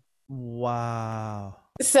planet. Wow.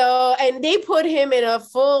 So, and they put him in a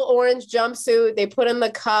full orange jumpsuit. They put in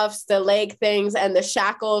the cuffs, the leg things, and the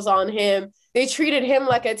shackles on him. They treated him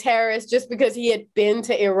like a terrorist just because he had been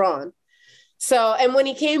to Iran. So, and when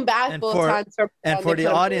he came back for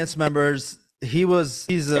the audience members, he was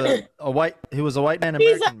a white man American.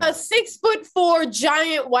 He's a 6'4"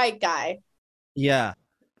 giant white guy. Yeah.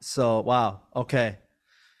 So, wow. Okay.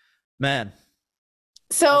 Man.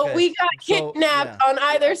 So we got kidnapped on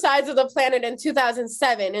either sides of the planet in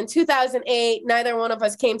 2007. In 2008, neither one of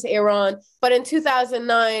us came to Iran. But in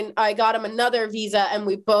 2009, I got him another visa and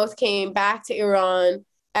we both came back to Iran.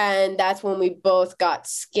 And that's when we both got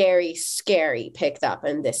scary picked up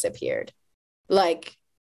and disappeared. Like,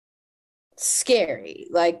 scary.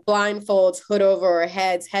 Like blindfolds, hood over our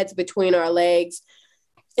heads between our legs,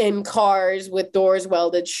 in cars with doors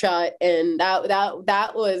welded shut. And that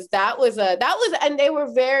was and they were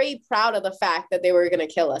very proud of the fact that they were going to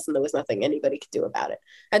kill us and there was nothing anybody could do about it,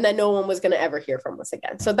 and that no one was going to ever hear from us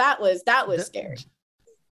again. So that was scary.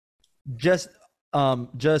 Just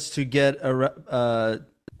to get a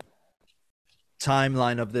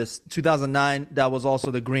timeline of this, 2009, that was also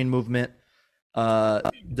the Green Movement,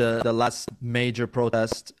 the last major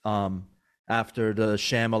protest after the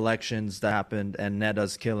sham elections that happened and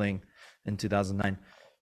Neda's killing in 2009.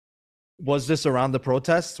 Was this around the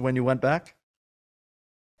protests when you went back?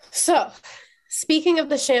 So, speaking of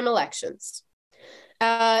the sham elections,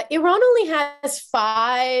 Iran only has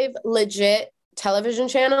 5 legit television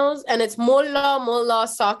channels, and it's Mullah,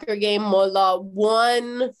 soccer game, Mullah,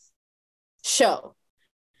 one show.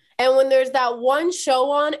 And when there's that one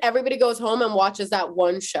show on, everybody goes home and watches that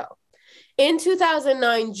one show. In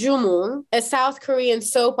 2009, Jumun, a South Korean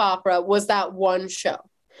soap opera, was that one show.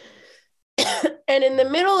 And in the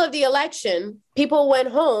middle of the election, people went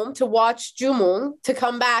home to watch Jumun to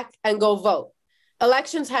come back and go vote.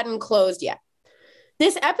 Elections hadn't closed yet.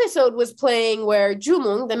 This episode was playing where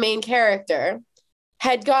Jumun, the main character,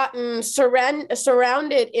 had gotten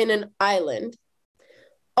surrounded in an island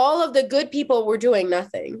all of the good people were doing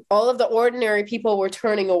nothing. All of the ordinary people were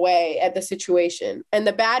turning away at the situation. And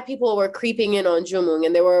the bad people were creeping in on Jumung,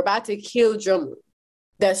 and they were about to kill Jumung,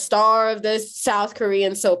 the star of this South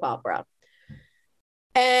Korean soap opera.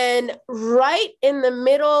 And right in the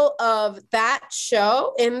middle of that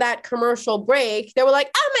show, in that commercial break, they were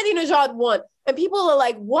like, Ahmadinejad won. And people are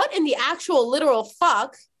like, what in the actual literal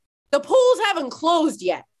fuck? The polls haven't closed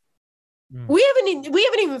yet. We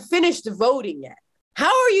haven't even finished voting yet. How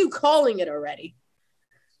are you calling it already?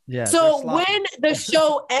 Yeah. So when the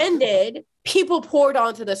show ended, people poured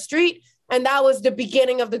onto the street, and that was the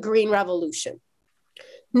beginning of the Green Revolution.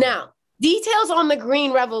 Now, details on the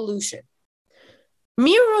Green Revolution.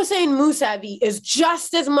 Mir Hossein Mousavi is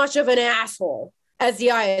just as much of an asshole as the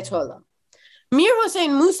Ayatollah. Mir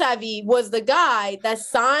Hossein Mousavi was the guy that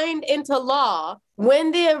signed into law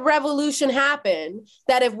when the revolution happened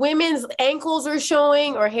that if women's ankles are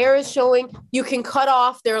showing or hair is showing, you can cut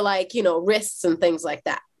off their wrists and things like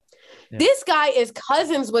that. Yeah. This guy is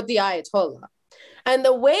cousins with the Ayatollah. And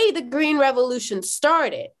the way the Green Revolution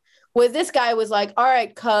started was this guy was like, all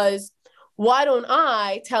right, cuz why don't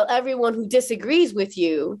I tell everyone who disagrees with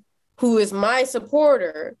you, who is my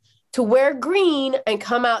supporter, to wear green and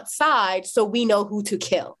come outside so we know who to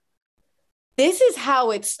kill. This is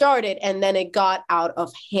how it started, and then it got out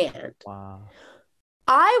of hand. Wow.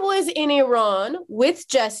 I was in Iran with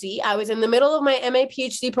Jesse. I was in the middle of my MA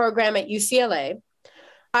PhD program at UCLA.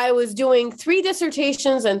 I was doing 3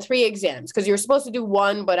 dissertations and 3 exams because you're supposed to do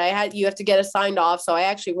 1, but you have to get assigned off. So I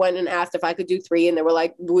actually went and asked if I could do 3, and they were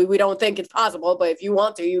like, we don't think it's possible, but if you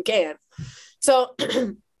want to, you can. So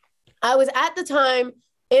I was at the time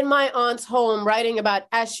in my aunt's home writing about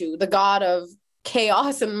Eshu, the god of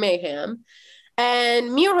chaos and mayhem.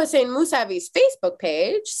 And Mir Hossein Mousavi's Facebook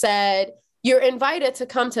page said, you're invited to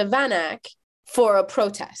come to Vayghan for a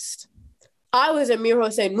protest. I was a Mir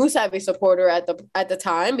Hossein Mousavi supporter at the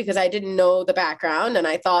time because I didn't know the background, and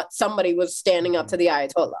I thought somebody was standing up to the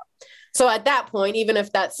Ayatollah. So at that point, even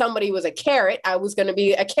if that somebody was a carrot, I was going to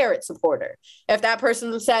be a carrot supporter. If that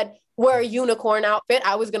person said, wear a unicorn outfit,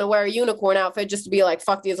 I was going to wear a unicorn outfit just to be like,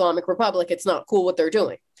 fuck the Islamic Republic. It's not cool what they're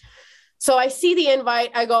doing. So I see the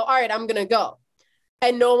invite. I go, all right, I'm going to go.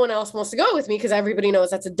 And no one else wants to go with me because everybody knows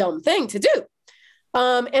that's a dumb thing to do.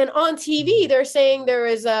 And on TV, they're saying there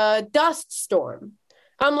is a dust storm.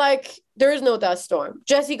 I'm like, there is no dust storm.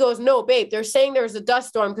 Jesse goes, no, babe, they're saying there's a dust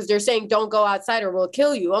storm because they're saying don't go outside or we'll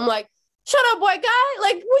kill you. I'm like, shut up, white guy.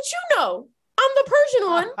 Like, what you know? I'm the Persian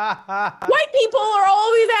one. White people are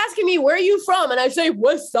always asking me, where are you from? And I say,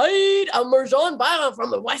 West Side. I'm Marjan Vayghan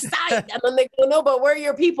from the West Side. And then they go, no, but where are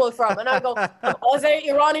your people from? And I go, I'll say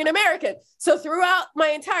Iranian American. So throughout my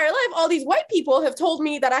entire life, all these white people have told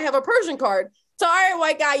me that I have a Persian card. So, all right,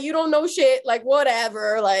 white guy, you don't know shit. Like,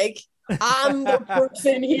 whatever. Like, I'm the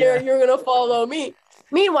person here. Yeah. You're going to follow me.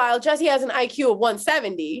 Meanwhile, Jesse has an IQ of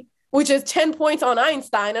 170, which is 10 points on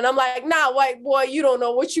Einstein. And I'm like, nah, white boy, you don't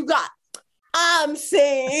know what you got. I'm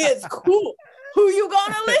saying it's cool. Who you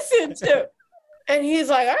gonna listen to? And he's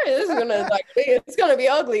like, all right, this is gonna it's gonna be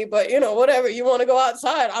ugly, but whatever. You want to go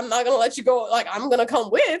outside? I'm not gonna let you go. Like, I'm gonna come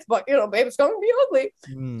with, but babe, it's gonna be ugly.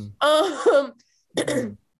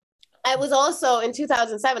 I was also in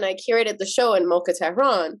 2007. I curated the show in Mocha,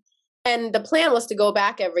 Tehran, and the plan was to go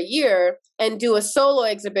back every year and do a solo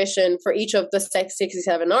exhibition for each of the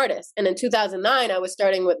 67 artists. And in 2009, I was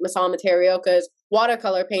starting with Masama Terioka's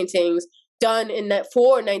watercolor paintings done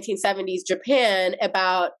for 1970s Japan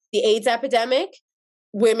about the AIDS epidemic,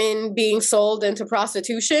 women being sold into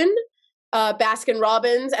prostitution, Baskin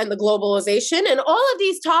Robbins and the globalization, and all of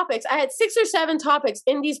these topics. I had 6 or 7 topics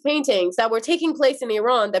in these paintings that were taking place in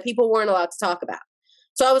Iran that people weren't allowed to talk about.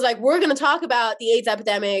 So I was like, we're going to talk about the AIDS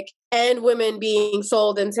epidemic and women being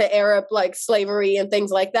sold into Arab slavery and things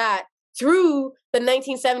like that through the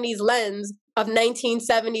 1970s lens of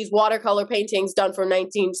 1970s watercolor paintings done for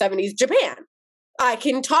 1970s Japan. I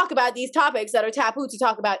can talk about these topics that are taboo to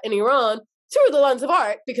talk about in Iran through the lens of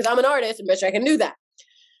art because I'm an artist and bitch, I can do that.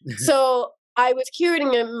 So I was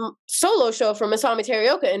curating a solo show for Masami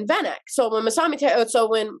Terioka in Vayghan. So when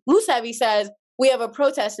Mousavi says we have a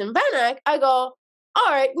protest in Vayghan, I go, all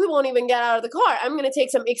right, we won't even get out of the car. I'm going to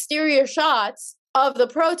take some exterior shots of the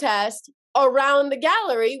protest around the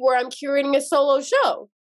gallery where I'm curating a solo show.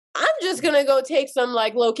 I'm just going to go take some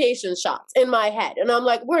location shots in my head. And I'm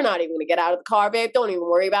like, we're not even going to get out of the car, babe. Don't even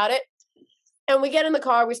worry about it. And we get in the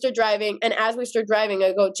car, we start driving. And as we start driving,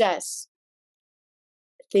 I go, Jess,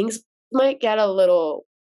 things might get a little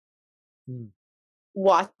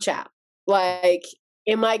watch out.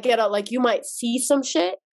 It might get you might see some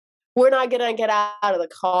shit. We're not going to get out of the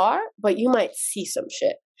car, but you might see some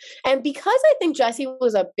shit. And because I think Jesse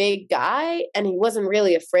was a big guy and he wasn't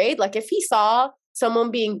really afraid, like if he saw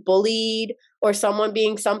someone being bullied or someone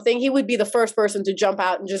being something, he would be the first person to jump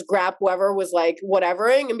out and just grab whoever was like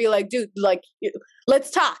whatevering and be like, dude, like,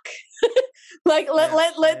 let's talk. Like,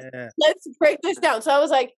 let's break this down. So I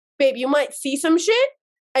was like, babe, you might see some shit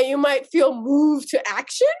and you might feel moved to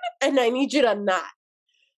action and I need you to not.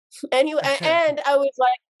 And I was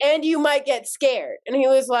like, and you might get scared. And he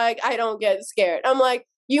was like, I don't get scared. I'm like,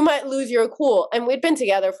 you might lose your cool. And we'd been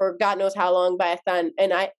together for God knows how long by then.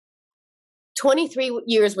 And 23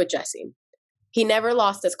 years with Jesse. He never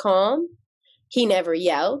lost his calm. He never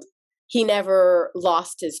yelled. He never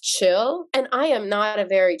lost his chill. And I am not a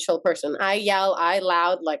very chill person. I yell, I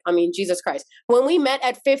loud, like, I mean, Jesus Christ. When we met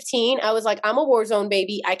at 15, I was like, I'm a war zone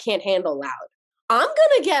baby. I can't handle loud. I'm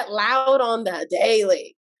going to get loud on the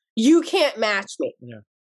daily. You can't match me. Yeah.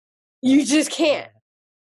 You just can't.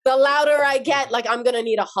 The louder I get, like, I'm going to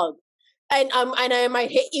need a hug. And I might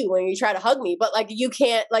hit you when you try to hug me, but like you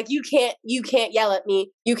can't yell at me.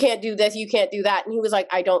 You can't do this. You can't do that. And he was like,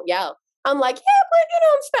 I don't yell. I'm like, yeah, but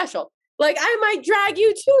I'm special. Like I might drag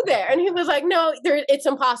you to there. And he was like, no, it's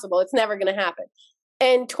impossible. It's never going to happen.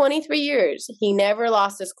 And 23 years, he never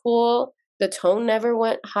lost his cool. The tone never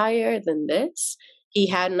went higher than this. He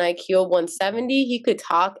had an IQ of 170. He could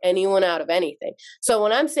talk anyone out of anything. So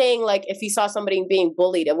when I'm saying like, if he saw somebody being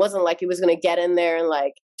bullied, it wasn't like he was going to get in there and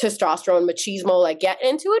like testosterone, machismo, like get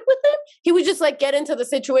into it with them. He would just like get into the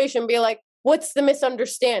situation, be like, what's the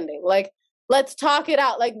misunderstanding? Like, let's talk it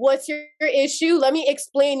out. Like, what's your issue? Let me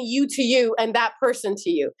explain you to you and that person to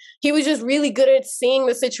you. He was just really good at seeing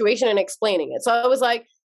the situation and explaining it. So I was like,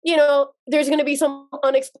 you know, there's going to be some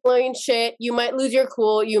unexplained shit. You might lose your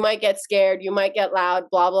cool. You might get scared. You might get loud,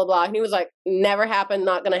 blah, blah, blah. And he was like, never happened,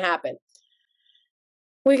 not going to happen.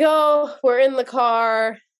 We go, we're in the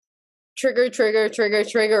car,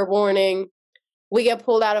 trigger warning. We get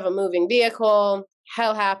pulled out of a moving vehicle.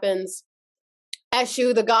 Hell happens.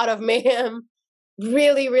 Eshu, the god of mayhem,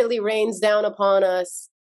 really, really rains down upon us.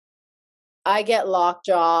 I get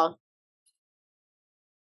lockjaw.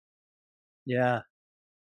 Yeah.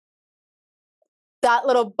 That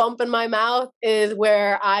little bump in my mouth is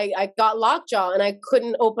where I got lockjaw and I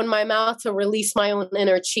couldn't open my mouth to release my own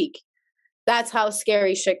inner cheek. That's how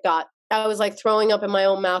scary shit got. I was like throwing up in my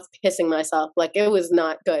own mouth, pissing myself. Like it was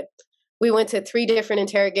not good. We went to 3 different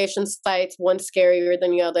interrogation sites, one scarier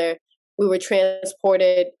than the other. We were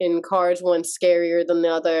transported in cars, one scarier than the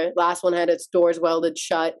other. Last one had its doors welded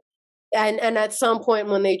shut. And at some point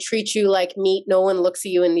when they treat you like meat, no one looks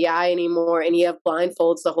at you in the eye anymore and you have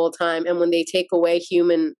blindfolds the whole time. And when they take away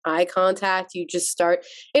human eye contact, you just start.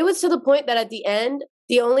 It was to the point that at the end,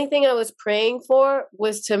 the only thing I was praying for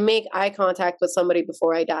was to make eye contact with somebody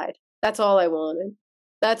before I died. That's all I wanted.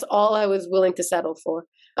 That's all I was willing to settle for.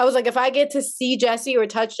 I was like, if I get to see Jesse or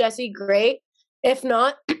touch Jesse, great. If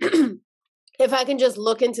not, if I can just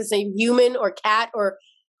look into some human or cat or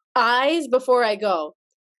eyes before I go.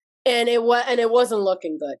 And it wasn't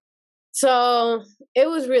looking good. So it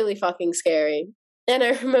was really fucking scary. And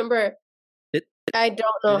I remember, I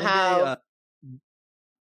don't know how.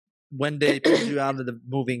 When they pulled you out of the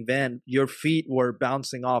moving van, your feet were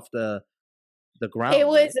bouncing off the ground. It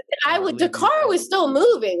was, the car was still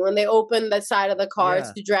moving when they opened the side of the car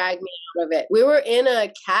to drag me out of it. We were in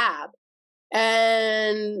a cab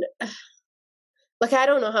and like, I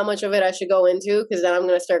don't know how much of it I should go into because then I'm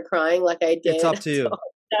going to start crying like I did. It's up to you.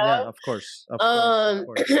 Yeah, of course. Of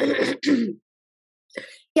course.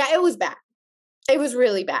 Yeah, it was bad. It was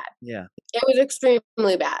really bad. Yeah. It was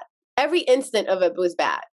extremely bad. Every instant of it was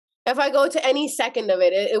bad. If I go to any second of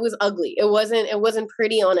it, it was ugly. It wasn't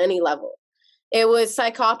pretty on any level. It was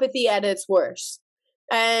psychopathy at its worst.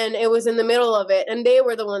 And it was in the middle of it. And they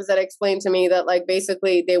were the ones that explained to me that, like,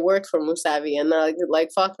 basically they worked for Musavi. And like,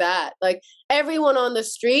 fuck that. Like, everyone on the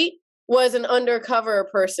street was an undercover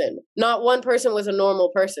person. Not one person was a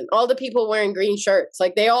normal person. All the people wearing green shirts,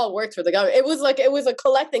 like, they all worked for the government. It was a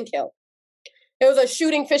collect and kill. It was a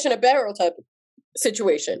shooting fish in a barrel type of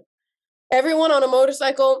situation. Everyone on a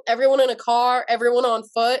motorcycle, everyone in a car, everyone on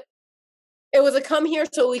foot. It was a come here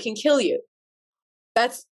so we can kill you.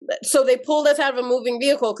 So they pulled us out of a moving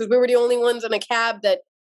vehicle because we were the only ones in a cab that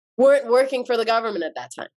weren't working for the government at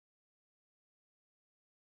that time.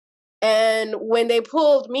 And when they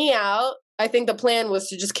pulled me out, I think the plan was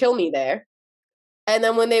to just kill me there. And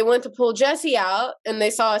then when they went to pull Jesse out and they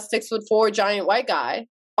saw a 6'4" giant white guy,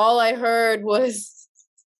 all I heard was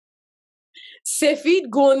Sefid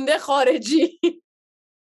Gunde Khareji.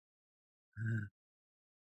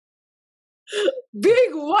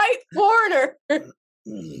 Big white foreigner.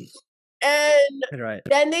 And Right.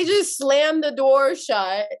 then they just slammed the door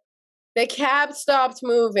shut. The cab stopped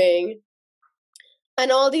moving.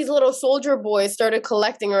 And all these little soldier boys started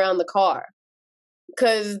collecting around the car.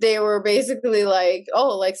 Because they were basically like,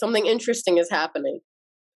 oh, like something interesting is happening.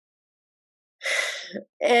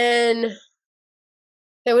 And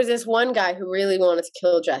there was this one guy who really wanted to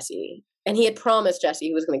kill Jesse. And he had promised Jesse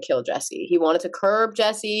he was going to kill Jesse. He wanted to curb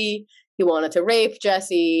Jesse. He wanted to rape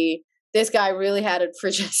Jesse. This guy really had it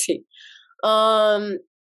for Jesse.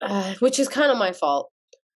 Which is kind of my fault.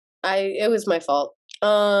 It was my fault.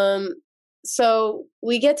 So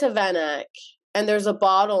we get to Vayghan, and there's a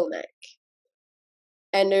bottleneck.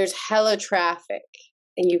 And there's hella traffic.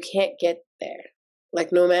 And you can't get there.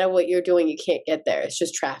 Like, no matter what you're doing, you can't get there. It's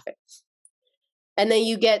just traffic. And then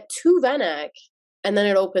you get to Vayghan, and then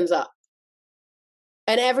it opens up.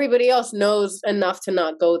 And everybody else knows enough to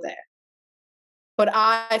not go there. But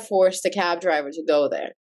I forced the cab driver to go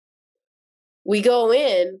there. We go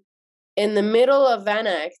in the middle of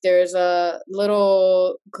Vayghan, there's a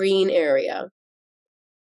little green area.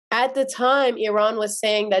 At the time, Iran was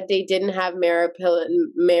saying that they didn't have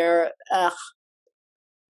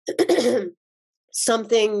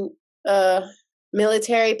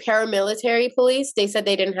paramilitary police. They said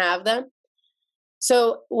they didn't have them.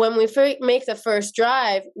 So when we make the first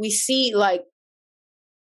drive, we see like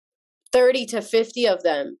 30 to 50 of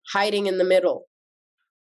them hiding in the middle.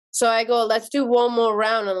 So I go, let's do one more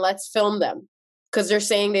round and let's film them. Because they're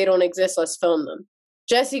saying they don't exist, let's film them.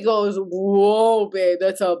 Jesse goes, whoa, babe,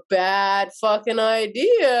 that's a bad fucking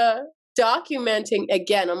idea. Documenting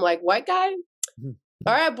again. I'm like, white guy?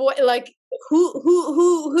 All right, boy, like,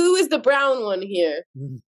 who is the brown one here?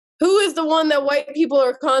 Who is the one that white people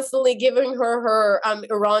are constantly giving her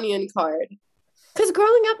Iranian card? Because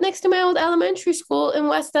growing up next to my old elementary school in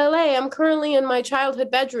West LA, I'm currently in my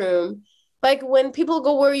childhood bedroom. Like, when people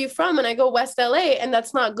go, where are you from? And I go, West LA, and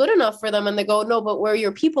that's not good enough for them. And they go, no, but where are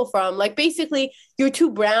your people from? Like, basically, you're too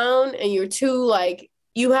brown and you're too, like,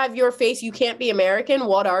 you have your face, you can't be American.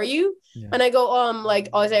 What are you? Yeah. And I go, like,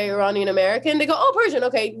 oh, is that Iranian American? They go, oh, Persian.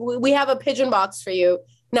 Okay, we have a pigeon box for you.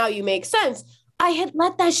 Now you make sense. I had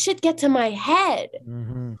let that shit get to my head.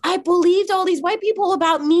 Mm-hmm. I believed all these white people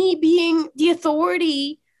about me being the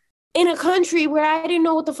authority in a country where I didn't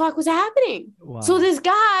know what the fuck was happening. Wow. So this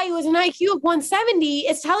guy who has an IQ of 170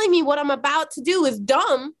 is telling me what I'm about to do is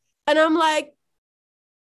dumb. And I'm like,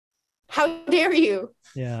 how dare you?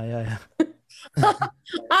 Yeah. I'm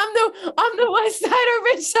the West Sider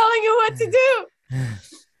bitch telling you what to do.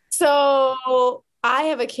 So I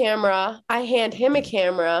have a camera. I hand him a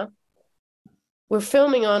camera. We're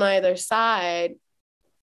filming on either side.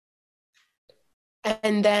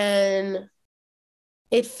 And then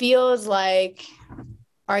it feels like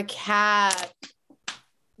our cat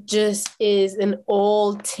just is an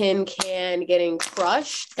old tin can getting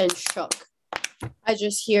crushed and shook. I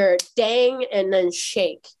just hear dang and then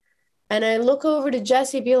shake. And I look over to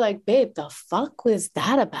Jesse, be like, babe, the fuck was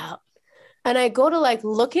that about? And I go to like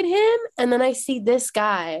look at him, and then I see this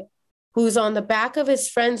guy who's on the back of his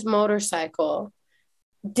friend's motorcycle,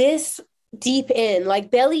 this deep in,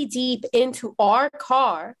 like belly deep into our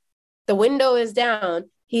car. The window is down.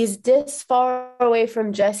 He's this far away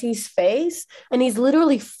from Jesse's face, and he's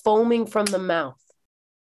literally foaming from the mouth.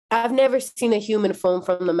 I've never seen a human foam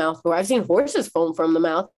from the mouth before. I've seen horses foam from the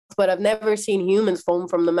mouth, but I've never seen humans foam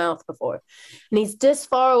from the mouth before. And he's this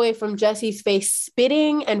far away from Jesse's face,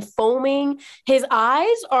 spitting and foaming. His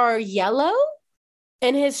eyes are yellow,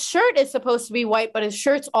 and his shirt is supposed to be white, but his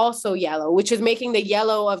shirt's also yellow, which is making the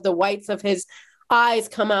yellow of the whites of his eyes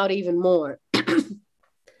come out even more.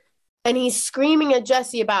 And he's screaming at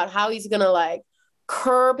Jesse about how he's going to like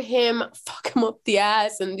curb him, fuck him up the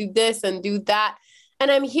ass, and do this and do that. And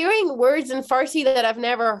I'm hearing words in Farsi that I've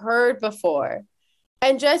never heard before.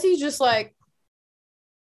 And Jesse's just like,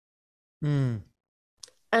 And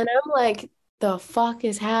I'm like, the fuck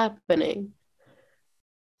is happening?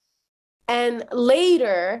 And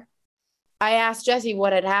later, I asked Jesse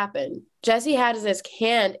what had happened. Jesse has his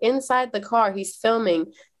hand inside the car. He's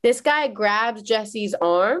filming. This guy grabs Jesse's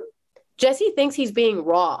arm. Jesse thinks he's being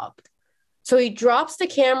robbed. So he drops the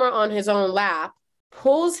camera on his own lap,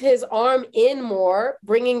 pulls his arm in more,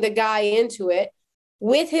 bringing the guy into it.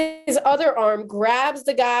 With his other arm, grabs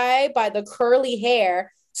the guy by the curly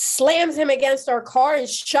hair, slams him against our car, and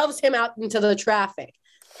shoves him out into the traffic.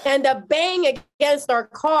 And the bang against our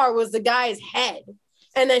car was the guy's head,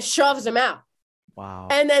 and then shoves him out. Wow.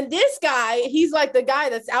 And then this guy, he's like the guy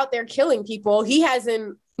that's out there killing people.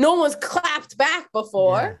 No one's clapped back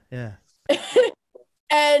before. Yeah.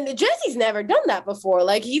 And Jesse's never done that before.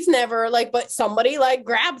 Like, he's never, like, but somebody, like,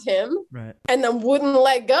 grabbed him. Right. And then wouldn't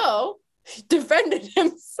let go. defended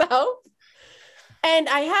himself. And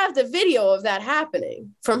I have the video of that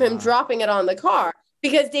happening from him dropping it on the car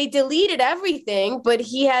because they deleted everything, but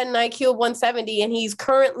he had an IQ of 170 and he's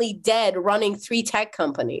currently dead running 3 tech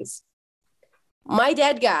companies. My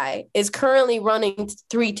dead guy is currently running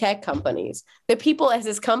 3 tech companies. The people as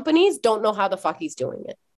his companies don't know how the fuck he's doing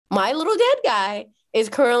it. My little dead guy is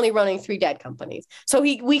currently running 3 dead companies. So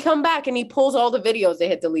we come back and he pulls all the videos they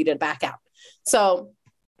had deleted back out. So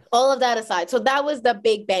all of that aside, so that was the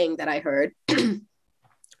big bang that I heard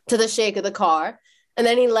to the shake of the car. And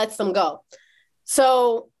then he lets them go.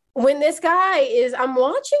 So when this guy is, I'm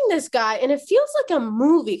watching this guy and it feels like a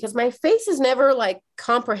movie because my face has never like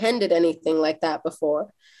comprehended anything like that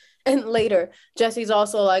before. And later, Jesse's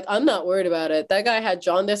also like, I'm not worried about it. That guy had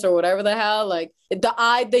jaundice or whatever the hell, like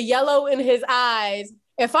the yellow in his eyes.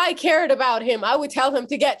 If I cared about him, I would tell him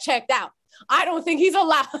to get checked out. I don't think he's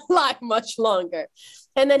alive much longer.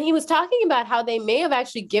 And then he was talking about how they may have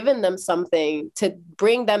actually given them something to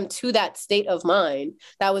bring them to that state of mind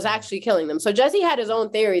that was actually killing them. So Jesse had his own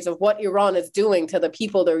theories of what Iran is doing to the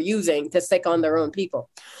people they're using to sick on their own people.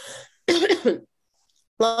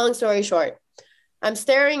 Long story short, I'm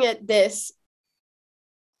staring at this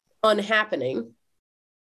unhappening,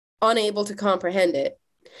 unable to comprehend it.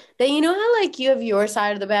 Then you know how like you have your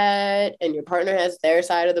side of the bed and your partner has their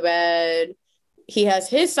side of the bed? He has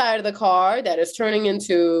his side of the car that is turning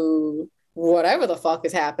into whatever the fuck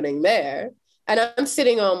is happening there. And I'm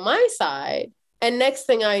sitting on my side. And next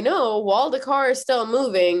thing I know, while the car is still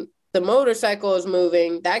moving, the motorcycle is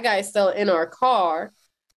moving, that guy's still in our car.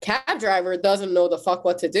 Cab driver doesn't know the fuck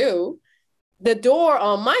what to do. The door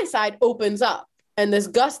on my side opens up and this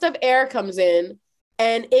gust of air comes in.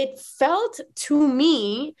 And it felt to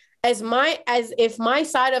me as if my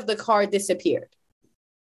side of the car disappeared.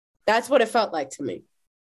 That's what it felt like to me.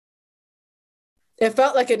 It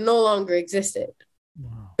felt like it no longer existed.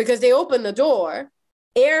 Wow. Because they open the door,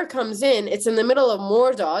 air comes in, it's in the middle of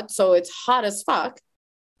Mordod, so it's hot as fuck.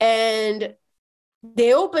 And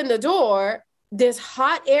they open the door, this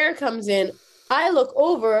hot air comes in. I look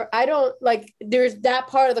over, I don't like, there's that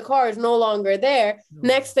part of the car is no longer there. No.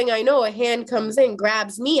 Next thing I know, a hand comes in,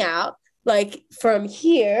 grabs me out, like from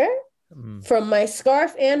here, from my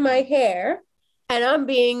scarf and my hair. And I'm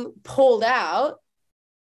being pulled out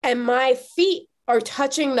and my feet are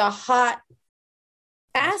touching the hot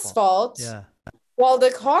asphalt while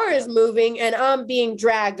the car is moving and I'm being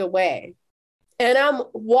dragged away. And I'm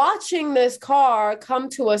watching this car come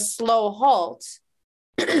to a slow halt.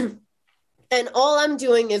 And all I'm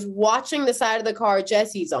doing is watching the side of the car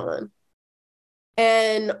Jesse's on.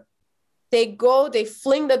 And they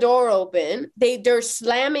fling the door open. They're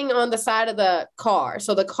slamming on the side of the car.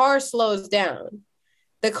 So the car slows down.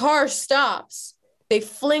 The car stops. They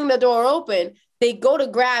fling the door open. They go to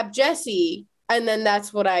grab Jesse. And then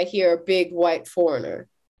that's what I hear, big white foreigner.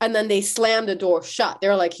 And then they slam the door shut.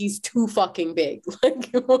 They're like, he's too fucking big.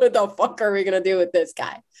 Like, what the fuck are we going to do with this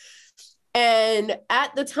guy? And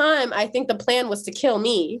at the time, I think the plan was to kill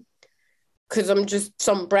me. Because I'm just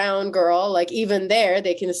some brown girl, like even there,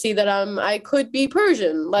 they can see that I could be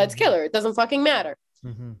Persian. Let's kill her. It doesn't fucking matter.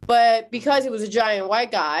 Mm-hmm. But because he was a giant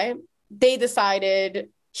white guy, they decided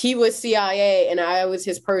he was CIA and I was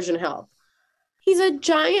his Persian help. He's a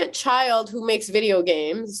giant child who makes video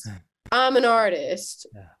games. I'm an artist.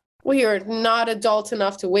 Yeah. We are not adult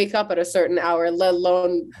enough to wake up at a certain hour, let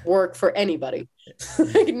alone work for anybody.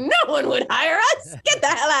 Like, no one would hire us. Get the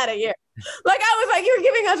hell out of here. Like, I was like, you're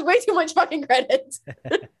giving us way too much fucking credit.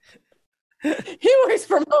 He works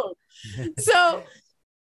from home. So,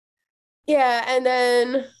 yeah, and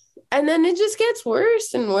then it just gets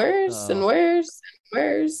worse and worse and worse and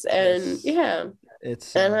worse. And yeah.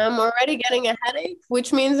 And I'm already getting a headache,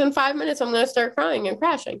 which means in 5 minutes I'm going to start crying and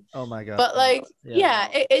crashing. Oh my God. But like,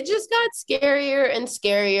 it just got scarier and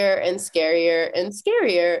scarier and scarier and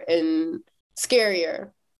scarier and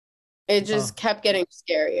scarier. It just kept getting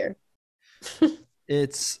scarier.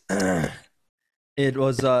 It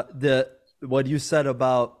was what you said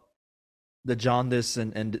about the jaundice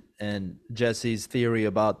and Jesse's theory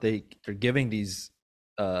about they're giving these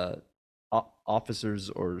officers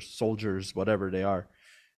or soldiers, whatever they are,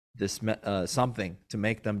 this something to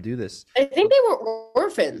make them do this. I think they were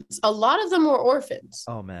orphans. A lot of them were orphans.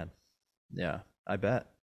 Oh man, yeah, I bet.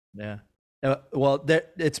 Yeah. Well,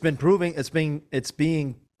 it's been proving it's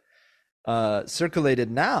being circulated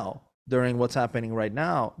now during what's happening right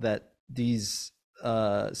now that these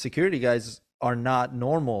security guys are not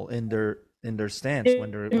normal in their stance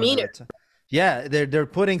when they're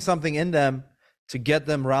putting something in them to get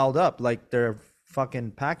them riled up, like they're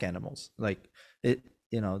fucking pack animals. Like it,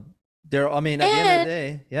 they're. I mean, at the end of the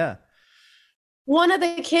day, yeah. one of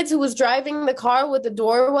the kids who was driving the car with the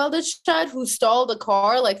door welded shut, who stalled the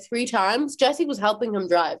car like 3 times, Jesse was helping him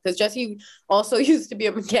drive because Jesse also used to be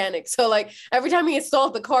a mechanic. So like every time he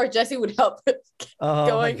installed the car, Jesse would help him Oh my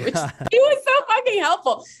going, which God. he was so fucking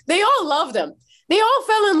helpful. They all loved him. They all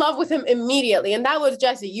fell in love with him immediately, and that was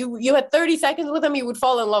Jesse. You had 30 seconds with him, you would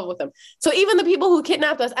fall in love with him. So even the people who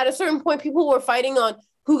kidnapped us, at a certain point, people were fighting on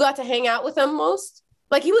who got to hang out with them most.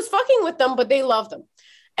 Like he was fucking with them, but they loved him,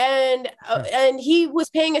 and he was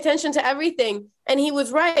paying attention to everything. And he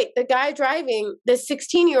was right. The guy driving, the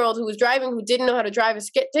 16-year-old who was driving, who didn't know how to drive a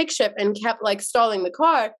stick shift and kept like stalling the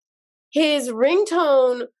car, his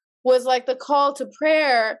ringtone was like the call to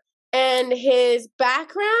prayer, and his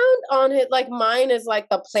background on his, like mine is like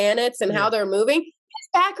the planets and Yeah. how they're moving. His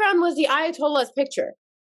background was the Ayatollah's picture.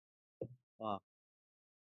 Wow.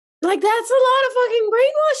 Like that's a lot of fucking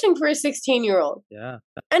brainwashing for a 16-year-old. Yeah.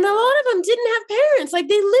 And a lot of them didn't have parents. Like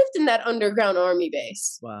they lived in that underground army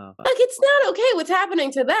base. Wow. Like it's not okay what's happening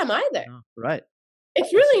to them either. No, right.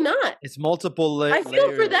 It's really not. It's multiple layers. I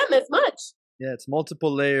feel for them as much. Yeah, it's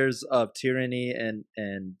multiple layers of tyranny and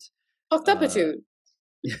Fucked upitude.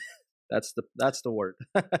 that's the word.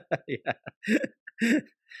 Yeah.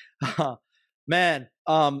 Man,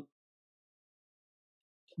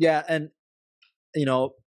 yeah, and you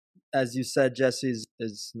know, as you said, Jesse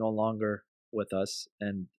is no longer with us,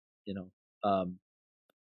 and you know,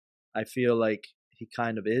 I feel like he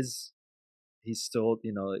kind of is. He's still,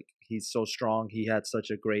 you know, like he's so strong. He had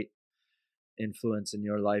such a great influence in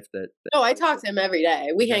your life that Oh, I talk to him every day.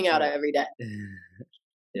 We hang out every day.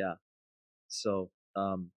 Yeah. So,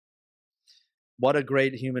 what a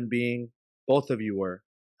great human being both of you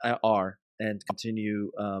are, and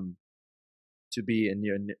continue to be in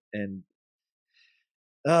your, and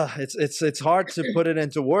it's hard to put it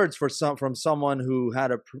into words from someone who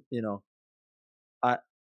had you know,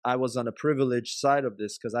 I was on a privileged side of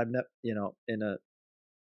this because I've never, you know,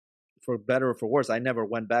 for better or for worse, I never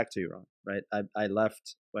went back to Iran, right? I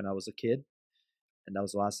left when I was a kid, and that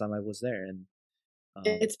was the last time I was there. And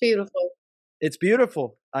it's beautiful. It's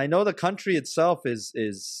beautiful. I know the country itself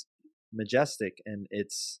is majestic, and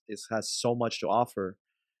it has so much to offer,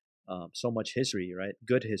 so much history, right?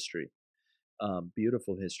 Good history,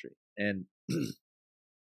 beautiful history, and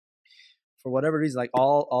for whatever reason, like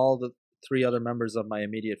all the 3 other members of my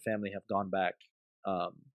immediate family have gone back,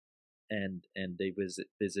 and they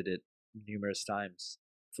visited numerous times.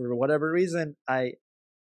 For whatever reason,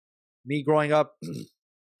 me growing up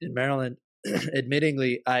in Maryland,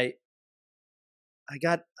 admittingly, I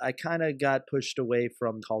kind of got pushed away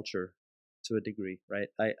from culture to a degree, right?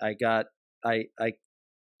 I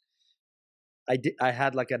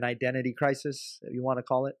had like an identity crisis, if you want to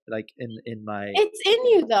call it, like in my. It's in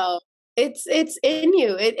you though. It's in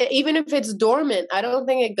you. Even if it's dormant, I don't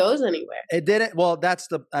think it goes anywhere. It didn't. Well,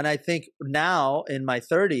 and I think now in my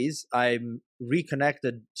 30s, I'm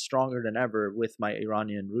reconnected stronger than ever with my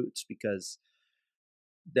Iranian roots, because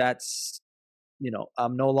that's, you know,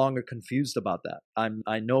 I'm no longer confused about that.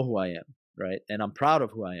 I know who I am, right? And I'm proud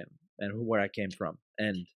of who I am and where I came from.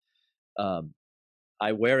 And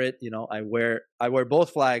I wear it, you know, I wear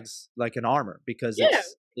both flags like an armor, because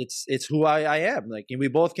it's who I am. Like, we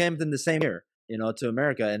both came in the same year, you know, to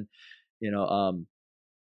America. And, you know,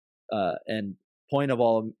 and point of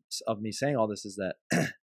all of me saying all this is that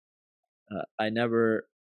I never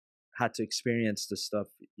had to experience the stuff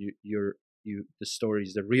the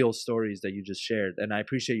stories, the real stories that you just shared. And I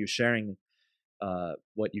appreciate you sharing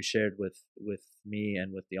what you shared with me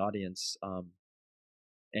and with the audience.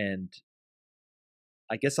 And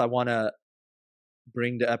I guess I want to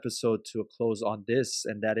bring the episode to a close on this,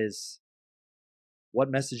 and that is,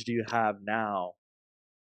 what message do you have now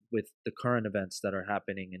with the current events that are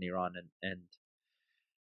happening in Iran, and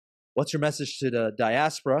what's your message to the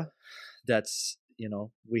diaspora? That's, you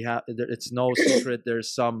know, it's no secret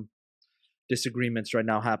there's some disagreements right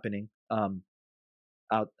now happening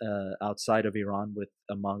outside of Iran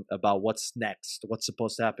about what's next, what's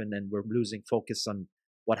supposed to happen, and we're losing focus on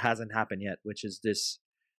what hasn't happened yet, which is this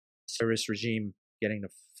terrorist regime getting the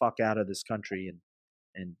fuck out of this country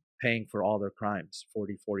and paying for all their crimes,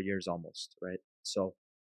 44 years almost, right? So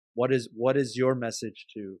what is your message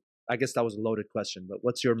to, I guess that was a loaded question, but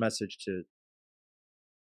what's your message to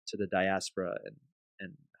the diaspora,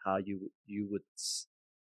 and how you would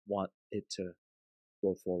want it to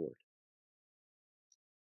go forward?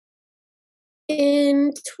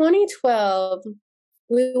 In 2012,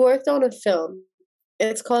 we worked on a film.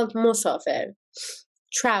 It's called Musafer,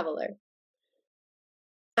 Traveler.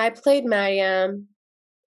 I played Marjan.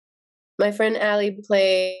 My friend Ali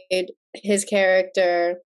played his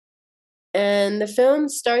character. And the film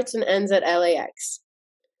starts and ends at LAX.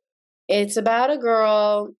 It's about a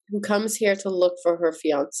girl who comes here to look for her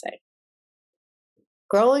fiance.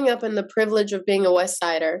 Growing up in the privilege of being a West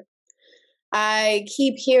Sider, I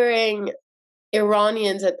keep hearing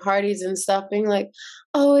Iranians at parties and stuff being like,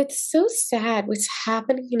 oh, it's so sad what's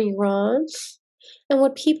happening in Iran and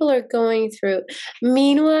what people are going through.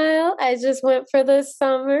 Meanwhile, I just went for the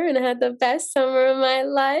summer and had the best summer of my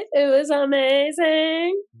life. It was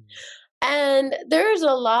amazing. And there's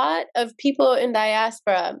a lot of people in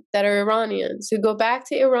diaspora that are Iranians who go back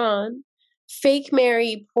to Iran, fake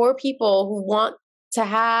marry poor people who want to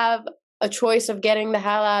have a choice of getting the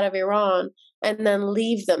hell out of Iran and then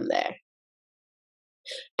leave them there.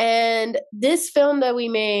 And this film that we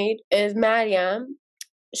made is Marjan.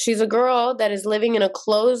 She's a girl that is living in a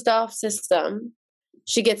closed off system.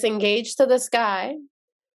 She gets engaged to this guy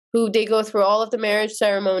who they go through all of the marriage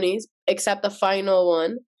ceremonies except the final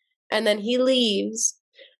one. And then he leaves.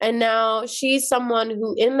 And now she's someone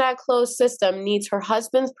who in that closed system needs her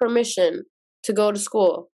husband's permission to go to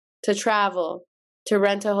school, to travel, to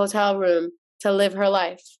rent a hotel room, to live her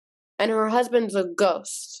life. And her husband's a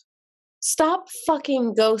ghost. Stop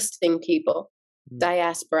fucking ghosting people,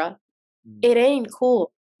 diaspora. It ain't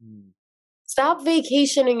cool. Stop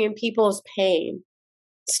vacationing in people's pain.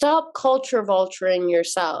 Stop culture vulturing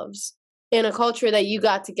yourselves in a culture that you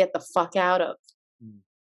got to get the fuck out of.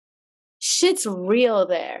 Shit's real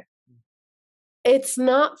there. It's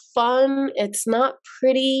not fun. It's not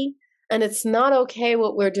pretty. And it's not okay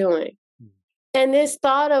what we're doing. And this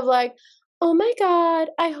thought of like, oh my God,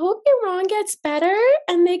 I hope Iran gets better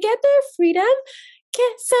and they get their freedom.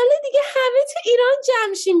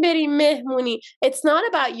 It's not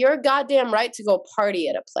about your goddamn right to go party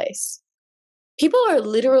at a place. People are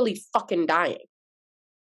literally fucking dying.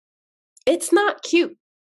 It's not cute.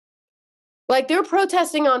 Like they're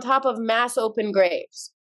protesting on top of mass open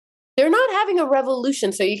graves. They're not having a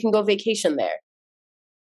revolution so you can go vacation there.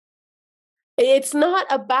 It's not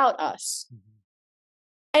about us.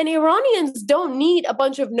 And Iranians don't need a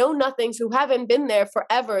bunch of know-nothings who haven't been there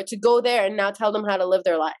forever to go there and now tell them how to live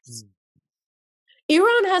their lives.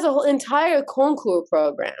 Iran has a whole entire concours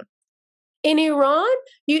program. In Iran,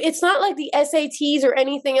 it's not like the SATs or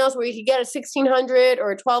anything else where you could get a 1600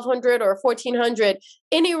 or a 1200 or a 1400.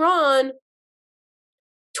 In Iran,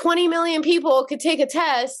 20 million people could take a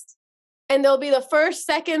test and they'll be the first,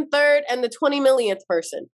 second, third, and the 20 millionth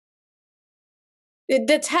person.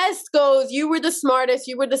 The test goes, you were the smartest,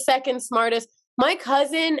 you were the second smartest. My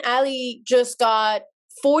cousin, Ali, just got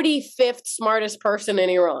 45th smartest person in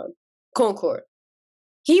Iran, concours.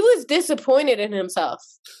 He was disappointed in himself.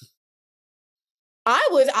 I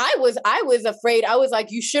was afraid. I was like,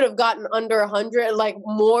 you should have gotten under 100, like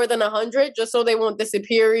more than 100, just so they won't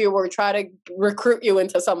disappear you or try to recruit you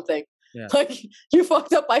into something. Yeah. Like, you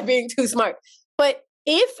fucked up by being too smart. But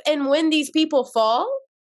if and when these people fall,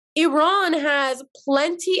 Iran has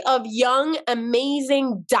plenty of young,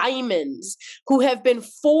 amazing diamonds who have been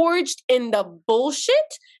forged in the bullshit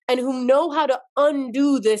and who know how to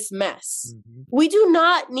undo this mess. We do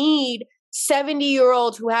not need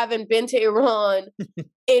 70-year-olds who haven't been to Iran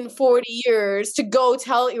in 40 years to go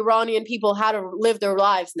tell Iranian people how to live their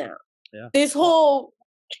lives now. Yeah. This whole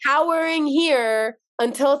cowering here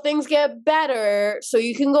until things get better so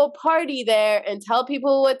you can go party there and tell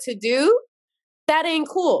people what to do, that ain't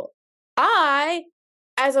cool. I,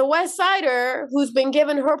 as a West Sider who's been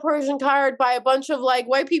given her Persian card by a bunch of like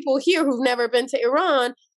white people here who've never been to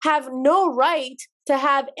Iran, have no right to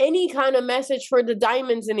have any kind of message for the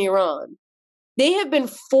diamonds in Iran. They have been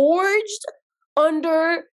forged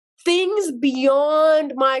under things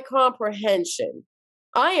beyond my comprehension.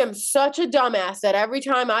 I am such a dumbass that every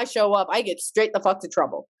time I show up, I get straight the fuck to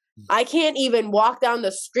trouble. I can't even walk down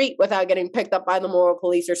the street without getting picked up by the moral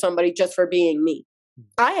police or somebody just for being me.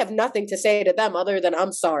 I have nothing to say to them other than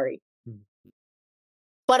I'm sorry.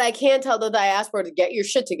 But I can tell the diaspora to get your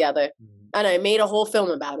shit together. And I made a whole film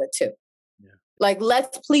about it too. Yeah. Like,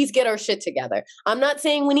 let's please get our shit together. I'm not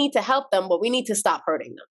saying we need to help them, but we need to stop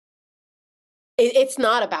hurting them. It's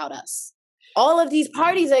not about us. All of these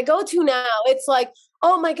parties I go to now, it's like,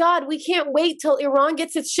 oh my God, we can't wait till Iran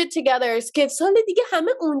gets its shit together.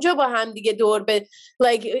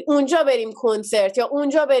 Like, اونجا بریم کنسرت یا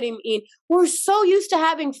اونجا بریم این. We're so used to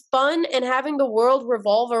having fun and having the world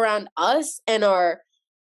revolve around us and our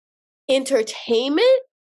entertainment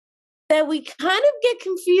that we kind of get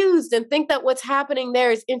confused and think that what's happening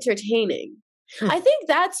there is entertaining. I think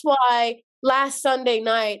that's why last Sunday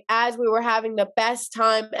night, as we were having the best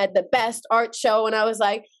time at the best art show, and I was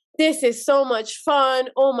like, this is so much fun.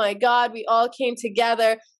 Oh my God, we all came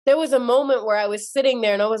together. there was a moment where I was sitting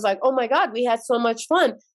there and I was like, oh my God, we had so much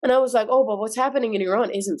fun. And I was like, oh, but what's happening in Iran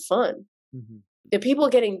isn't fun. Mm-hmm. The people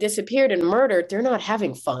getting disappeared and murdered, they're not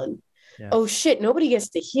having fun. Yeah. Oh shit, nobody gets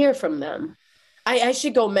to hear from them. I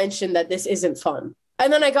should go mention that this isn't fun.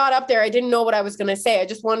 And then I got up there. I didn't know what I was going to say. I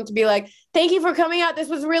just wanted to be like, thank you for coming out. This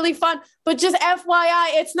was really fun. But just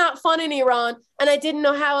FYI, it's not fun in Iran. And I didn't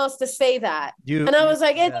know how else to say that. And I was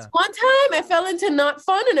like, hey, this one time I fell into not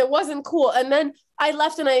fun and it wasn't cool. And then I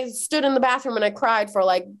left and I stood in the bathroom and I cried for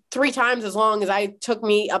like 3 times as long as I took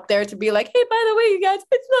me up there to be like, hey, by the way, you guys,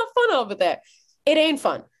 it's not fun over there. It ain't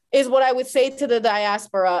fun, is what I would say to the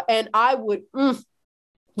diaspora. And I would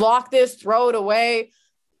lock this, throw it away.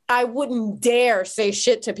 I wouldn't dare say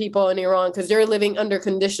shit to people in Iran because they're living under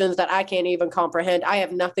conditions that I can't even comprehend. I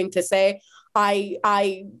have nothing to say.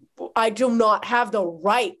 I do not have the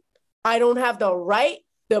right. I don't have the right,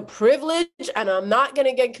 the privilege, and I'm not going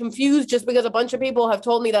to get confused just because a bunch of people have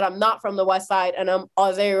told me that I'm not from the West Side and I'm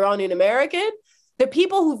Iranian American. The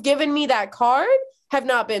people who've given me that card have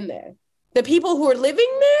not been there. The people who are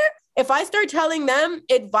living there, if I start telling them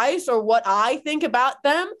advice or what I think about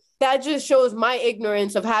them, that just shows my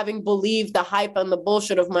ignorance of having believed the hype and the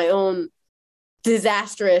bullshit of my own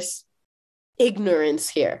disastrous ignorance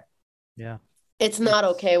here. Yeah. It's not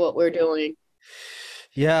okay what we're doing.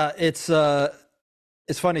 Yeah, it's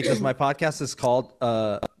funny because my podcast is called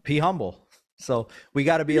Be Humble. So we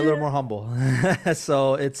got to be a little more humble.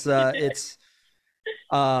 So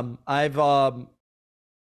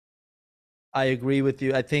I agree with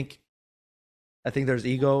you. I think there's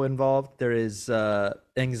ego involved. There is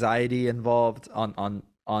anxiety involved on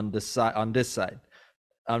this side.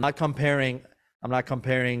 I'm not comparing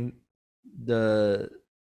the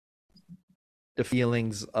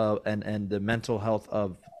feelings of and the mental health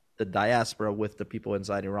of the diaspora with the people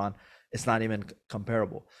inside Iran. It's not even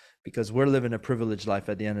comparable because we're living a privileged life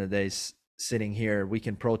at the end of the day. Sitting here, we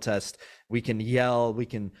can protest, we can yell, we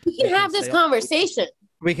can have this conversation.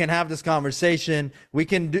 We can have this conversation. We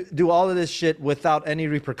can do all of this shit without any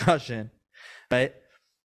repercussion, right?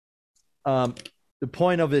 The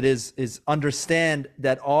point of it is understand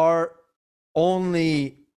that our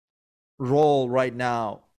only role right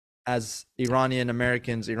now as Iranian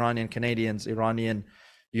Americans, Iranian Canadians, Iranian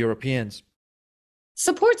Europeans,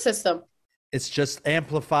 support system. It's just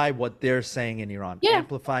amplify what they're saying in Iran. Yeah.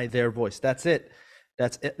 Amplify their voice. That's it.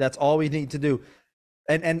 That's it. That's all we need to do,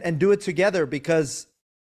 and do it together because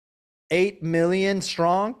 8 million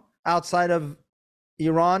strong outside of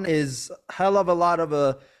Iran is a hell of a lot of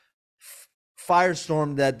a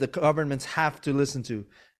firestorm that the governments have to listen to.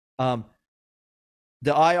 The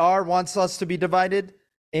IR wants us to be divided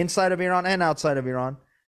inside of Iran and outside of Iran.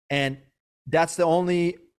 And that's the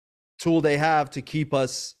only tool they have to keep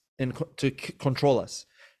us to control us.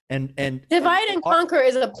 And Divide and Conquer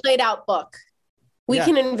is a played out book. We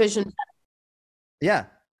can envision that. Yeah.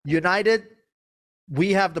 United,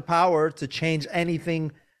 we have the power to change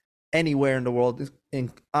anything anywhere in the world,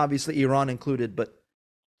 obviously Iran included. But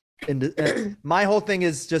my whole thing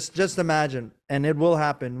is just imagine, and it will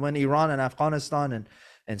happen when Iran and Afghanistan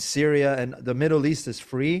and Syria and the Middle East is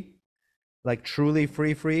free, like truly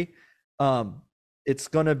free. It's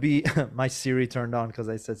gonna be my Siri turned on because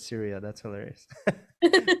I said Syria. That's hilarious.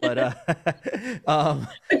 But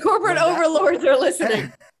the corporate overlords are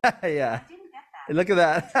listening. Yeah. Look at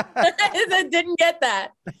that. I didn't get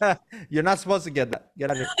that. You're not supposed to get that.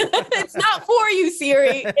 Get out of here. It's not for you,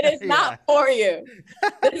 Siri. It is not for you.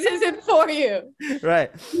 This isn't for you.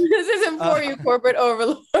 Right. This isn't for you, corporate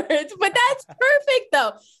overlords. But that's perfect,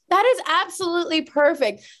 though. That is absolutely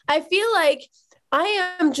perfect. I feel like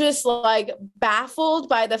I am just like baffled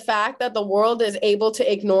by the fact that the world is able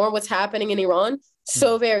to ignore what's happening in Iran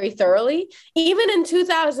so very thoroughly. Even in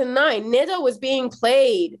 2009, Nida was being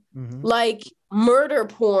played like murder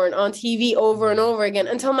porn on TV over and over again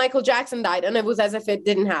until Michael Jackson died, and it was as if it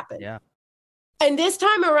didn't happen. Yeah. And this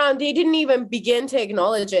time around, they didn't even begin to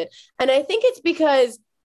acknowledge it. And I think it's because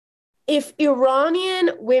if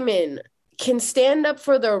Iranian women can stand up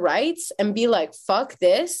for their rights and be like, fuck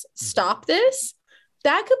this, stop this,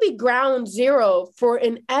 that could be ground zero for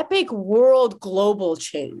an epic world global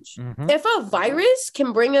change. If a virus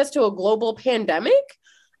can bring us to a global pandemic,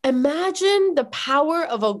 imagine the power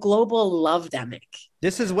of a global love-demic.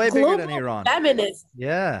 This is way bigger than Iran. Feminist.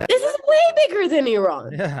 Yeah. This is way bigger than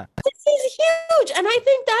Iran. Yeah. This is huge. And I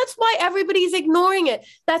think that's why everybody's ignoring it.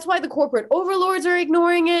 That's why the corporate overlords are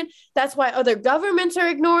ignoring it. That's why other governments are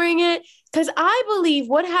ignoring it. Because I believe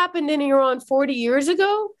what happened in Iran 40 years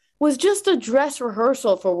ago was just a dress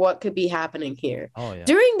rehearsal for what could be happening here. Oh, yeah.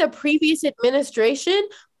 During the previous administration,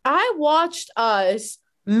 I watched us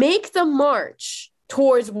make the march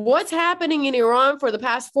towards what's happening in Iran for the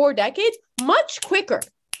past 4 decades much quicker.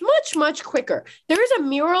 Much quicker. There's a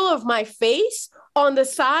mural of my face on the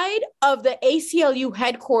side of the ACLU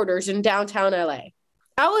headquarters in downtown LA.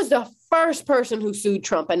 I was the first person who sued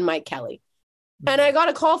Trump and Mike Kelly. And I got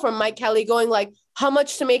a call from Mike Kelly going like, how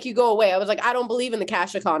much to make you go away? I was like, I don't believe in the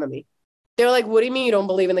cash economy. They're like, what do you mean you don't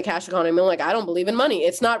believe in the cash economy? I'm like, I don't believe in money.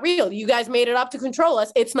 It's not real. You guys made it up to control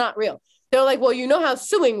us. It's not real. They're like, well, you know how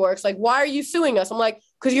suing works. Like, why are you suing us? I'm like,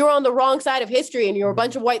 because you're on the wrong side of history and you're a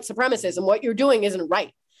bunch of white supremacists and what you're doing isn't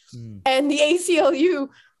right. And the ACLU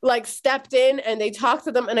like stepped in and they talked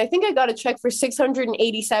to them. And I think I got a check for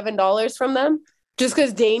 $687 from them just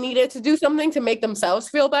because they needed to do something to make themselves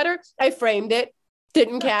feel better. I framed it,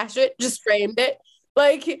 didn't cash it, just framed it.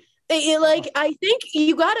 Like I think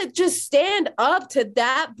you got to just stand up to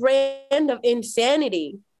that brand of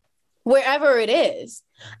insanity wherever it is.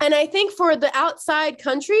 And I think for the outside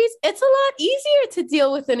countries, it's a lot easier to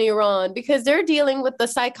deal with in Iran because they're dealing with the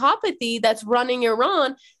psychopathy that's running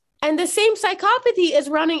Iran. And the same psychopathy is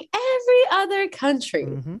running every other country.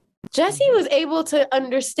 Jesse was able to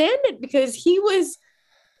understand it because he was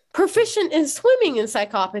proficient in swimming in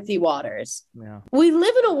psychopathy waters. Yeah. We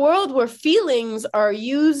live in a world where feelings are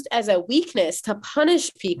used as a weakness to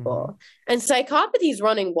punish people. And psychopathy is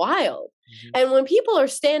running wild. And when people are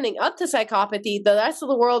standing up to psychopathy, the rest of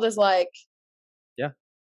the world is like,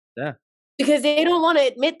 yeah. Because they don't want to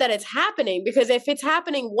admit that it's happening. Because if it's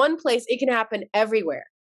happening one place, it can happen everywhere.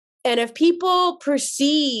 And if people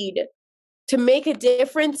proceed to make a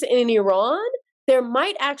difference in Iran, there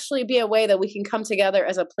might actually be a way that we can come together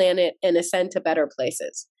as a planet and ascend to better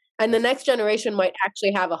places. And the next generation might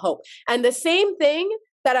actually have a hope. And the same thing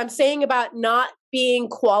that I'm saying about not being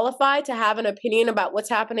qualified to have an opinion about what's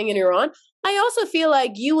happening in Iran, I also feel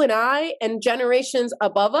like you and I and generations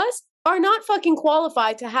above us are not fucking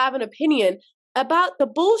qualified to have an opinion about the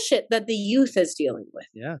bullshit that the youth is dealing with.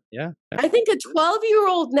 Yeah. I think a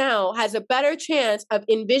 12-year-old now has a better chance of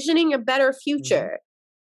envisioning a better future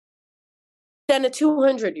than a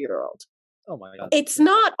 200-year-old. Oh my God. It's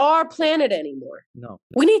not our planet anymore. No.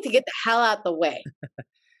 We need to get the hell out the way.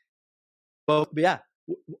 But yeah,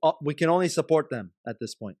 we can only support them at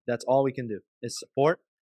this point. That's all we can do is support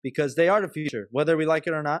because they are the future, whether we like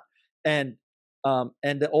it or not. And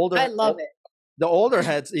the older, I love it. The older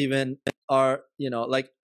heads even are, like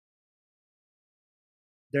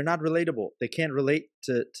they're not relatable. They can't relate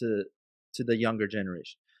to the younger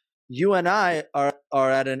generation. You and I are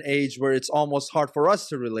at an age where it's almost hard for us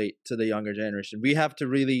to relate to the younger generation. We have to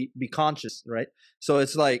really be conscious, right? So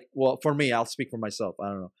it's like, well, for me, I'll speak for myself. I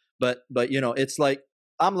don't know. But it's like,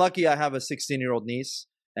 I'm lucky I have a 16-year-old niece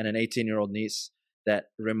and an 18-year-old niece that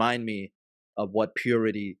remind me of what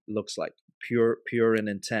purity looks like. Pure in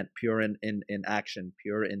intent, pure in action,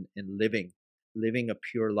 pure in living a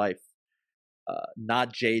pure life,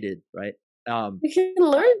 not jaded, right? We can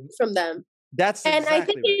learn from them. And I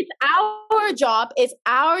think it's our job, it's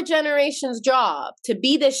our generation's job to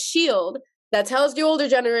be the shield that tells the older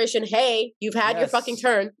generation, hey, you've had your fucking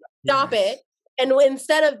turn, stop it. And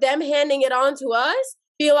instead of them handing it on to us,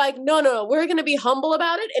 be like, no, we're going to be humble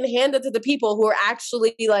about it and hand it to the people who are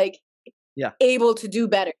actually like able to do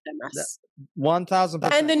better than us.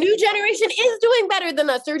 1,000%. And the new generation is doing better than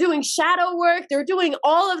us. They're doing shadow work. They're doing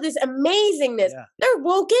all of this amazingness. Yeah. They're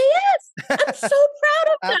woke AF. I'm so proud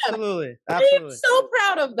of them. Absolutely. I am so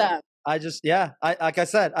proud of them. Like I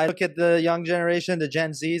said, I look at the young generation, the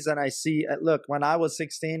Gen Zs, and I see, look, when I was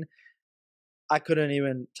 16, I couldn't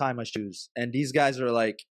even tie my shoes. And these guys are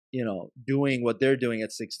like, doing what they're doing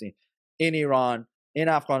at 16 in Iran, in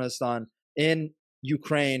Afghanistan, in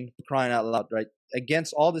Ukraine, crying out loud, right?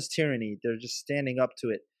 Against all this tyranny, they're just standing up to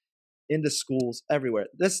it in the schools, everywhere.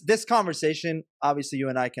 This conversation, obviously, you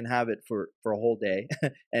and I can have it for a whole day,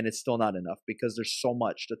 and it's still not enough because there's so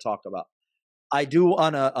much to talk about. I do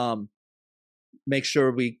want to make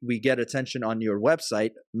sure we get attention on your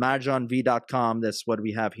website, marjanv.com. That's what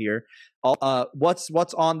we have here. What's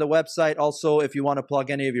on the website? Also, if you want to plug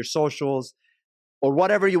any of your socials or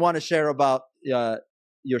whatever you want to share about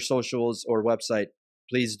your socials or website,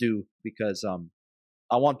 please do, because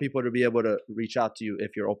I want people to be able to reach out to you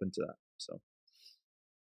if you're open to that. So,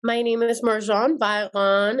 my name is Marjan,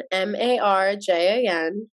 Vayghan,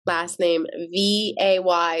 Marjan, last name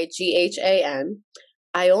Vayghan.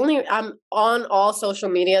 I'm on all social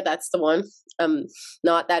media. That's the one. I'm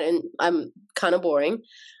kind of boring.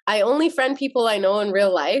 I only friend people I know in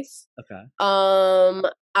real life. Okay.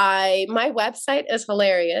 My website is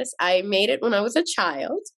hilarious. I made it when I was a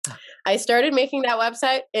child. I started making that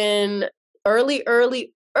website in early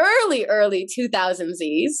 2000s.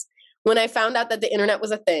 when I found out that the internet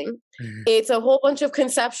was a thing. It's a whole bunch of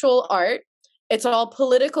conceptual art. It's all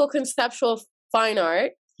political, conceptual, fine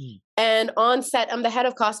art. And on set, I'm the head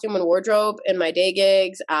of costume and wardrobe in my day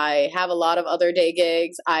gigs. I have a lot of other day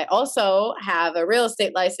gigs. I also have a real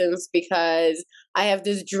estate license because I have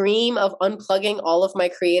this dream of unplugging all of my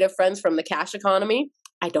creative friends from the cash economy.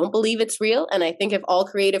 I don't believe it's real. And I think if all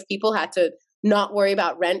creative people had to not worry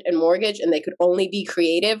about rent and mortgage and they could only be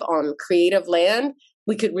creative on creative land,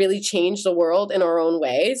 we could really change the world in our own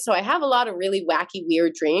ways. So I have a lot of really wacky,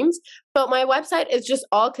 weird dreams. But my website is just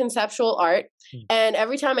all conceptual art. And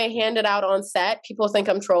every time I hand it out on set, people think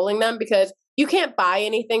I'm trolling them because you can't buy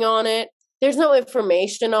anything on it. There's no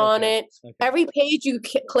information on it. Every page you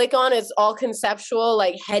click on is all conceptual,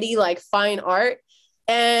 like heady, like fine art.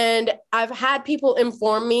 And I've had people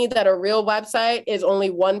inform me that a real website is only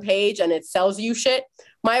one page and it sells you shit.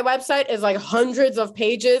 My website is like hundreds of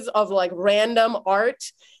pages of like random art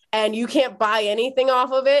and you can't buy anything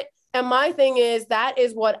off of it. And my thing is, that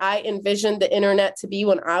is what I envisioned the internet to be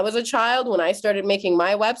when I was a child, when I started making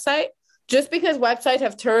my website. Just because websites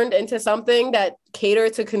have turned into something that cater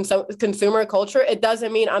to consumer culture, it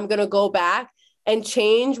doesn't mean I'm going to go back and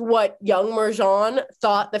change what young Marjan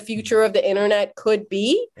thought the future of the internet could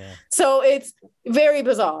be. Yeah. So it's very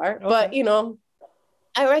bizarre, but you know,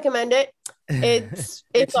 I recommend it. It's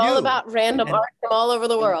all about random art from all over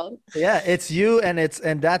the world. Yeah, it's you, and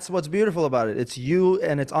that's what's beautiful about it. It's you,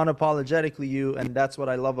 and it's unapologetically you, and that's what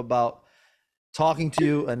I love about talking to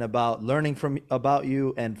you and about learning about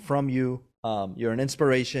you and from you. You're an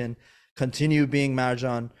inspiration. Continue being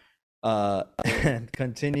Marjan, and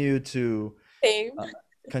continue to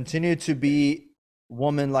be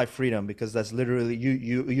woman life freedom, because that's literally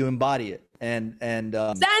you embody it. And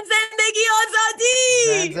Zindagi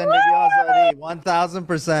Azadi,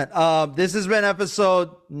 1000%. This has been episode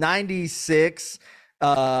 96.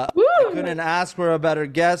 I couldn't ask for a better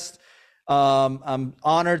guest. I'm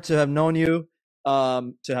honored to have known you,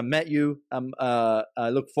 to have met you. I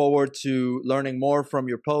look forward to learning more from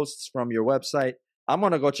your posts, from your website. I'm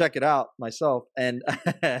going to go check it out myself. And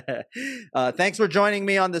thanks for joining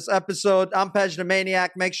me on this episode. I'm Pej the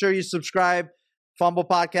Maniac. Make sure you subscribe.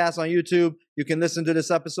 Phumblepodcast on YouTube. You can listen to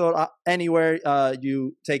this episode anywhere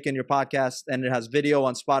you take in your podcast, and it has video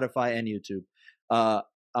on Spotify and YouTube.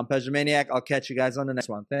 I'm Pej the Maniac. I'll catch you guys on the next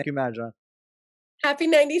one. Thank you, Marjan. Happy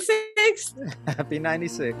 96. Happy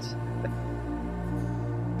 96.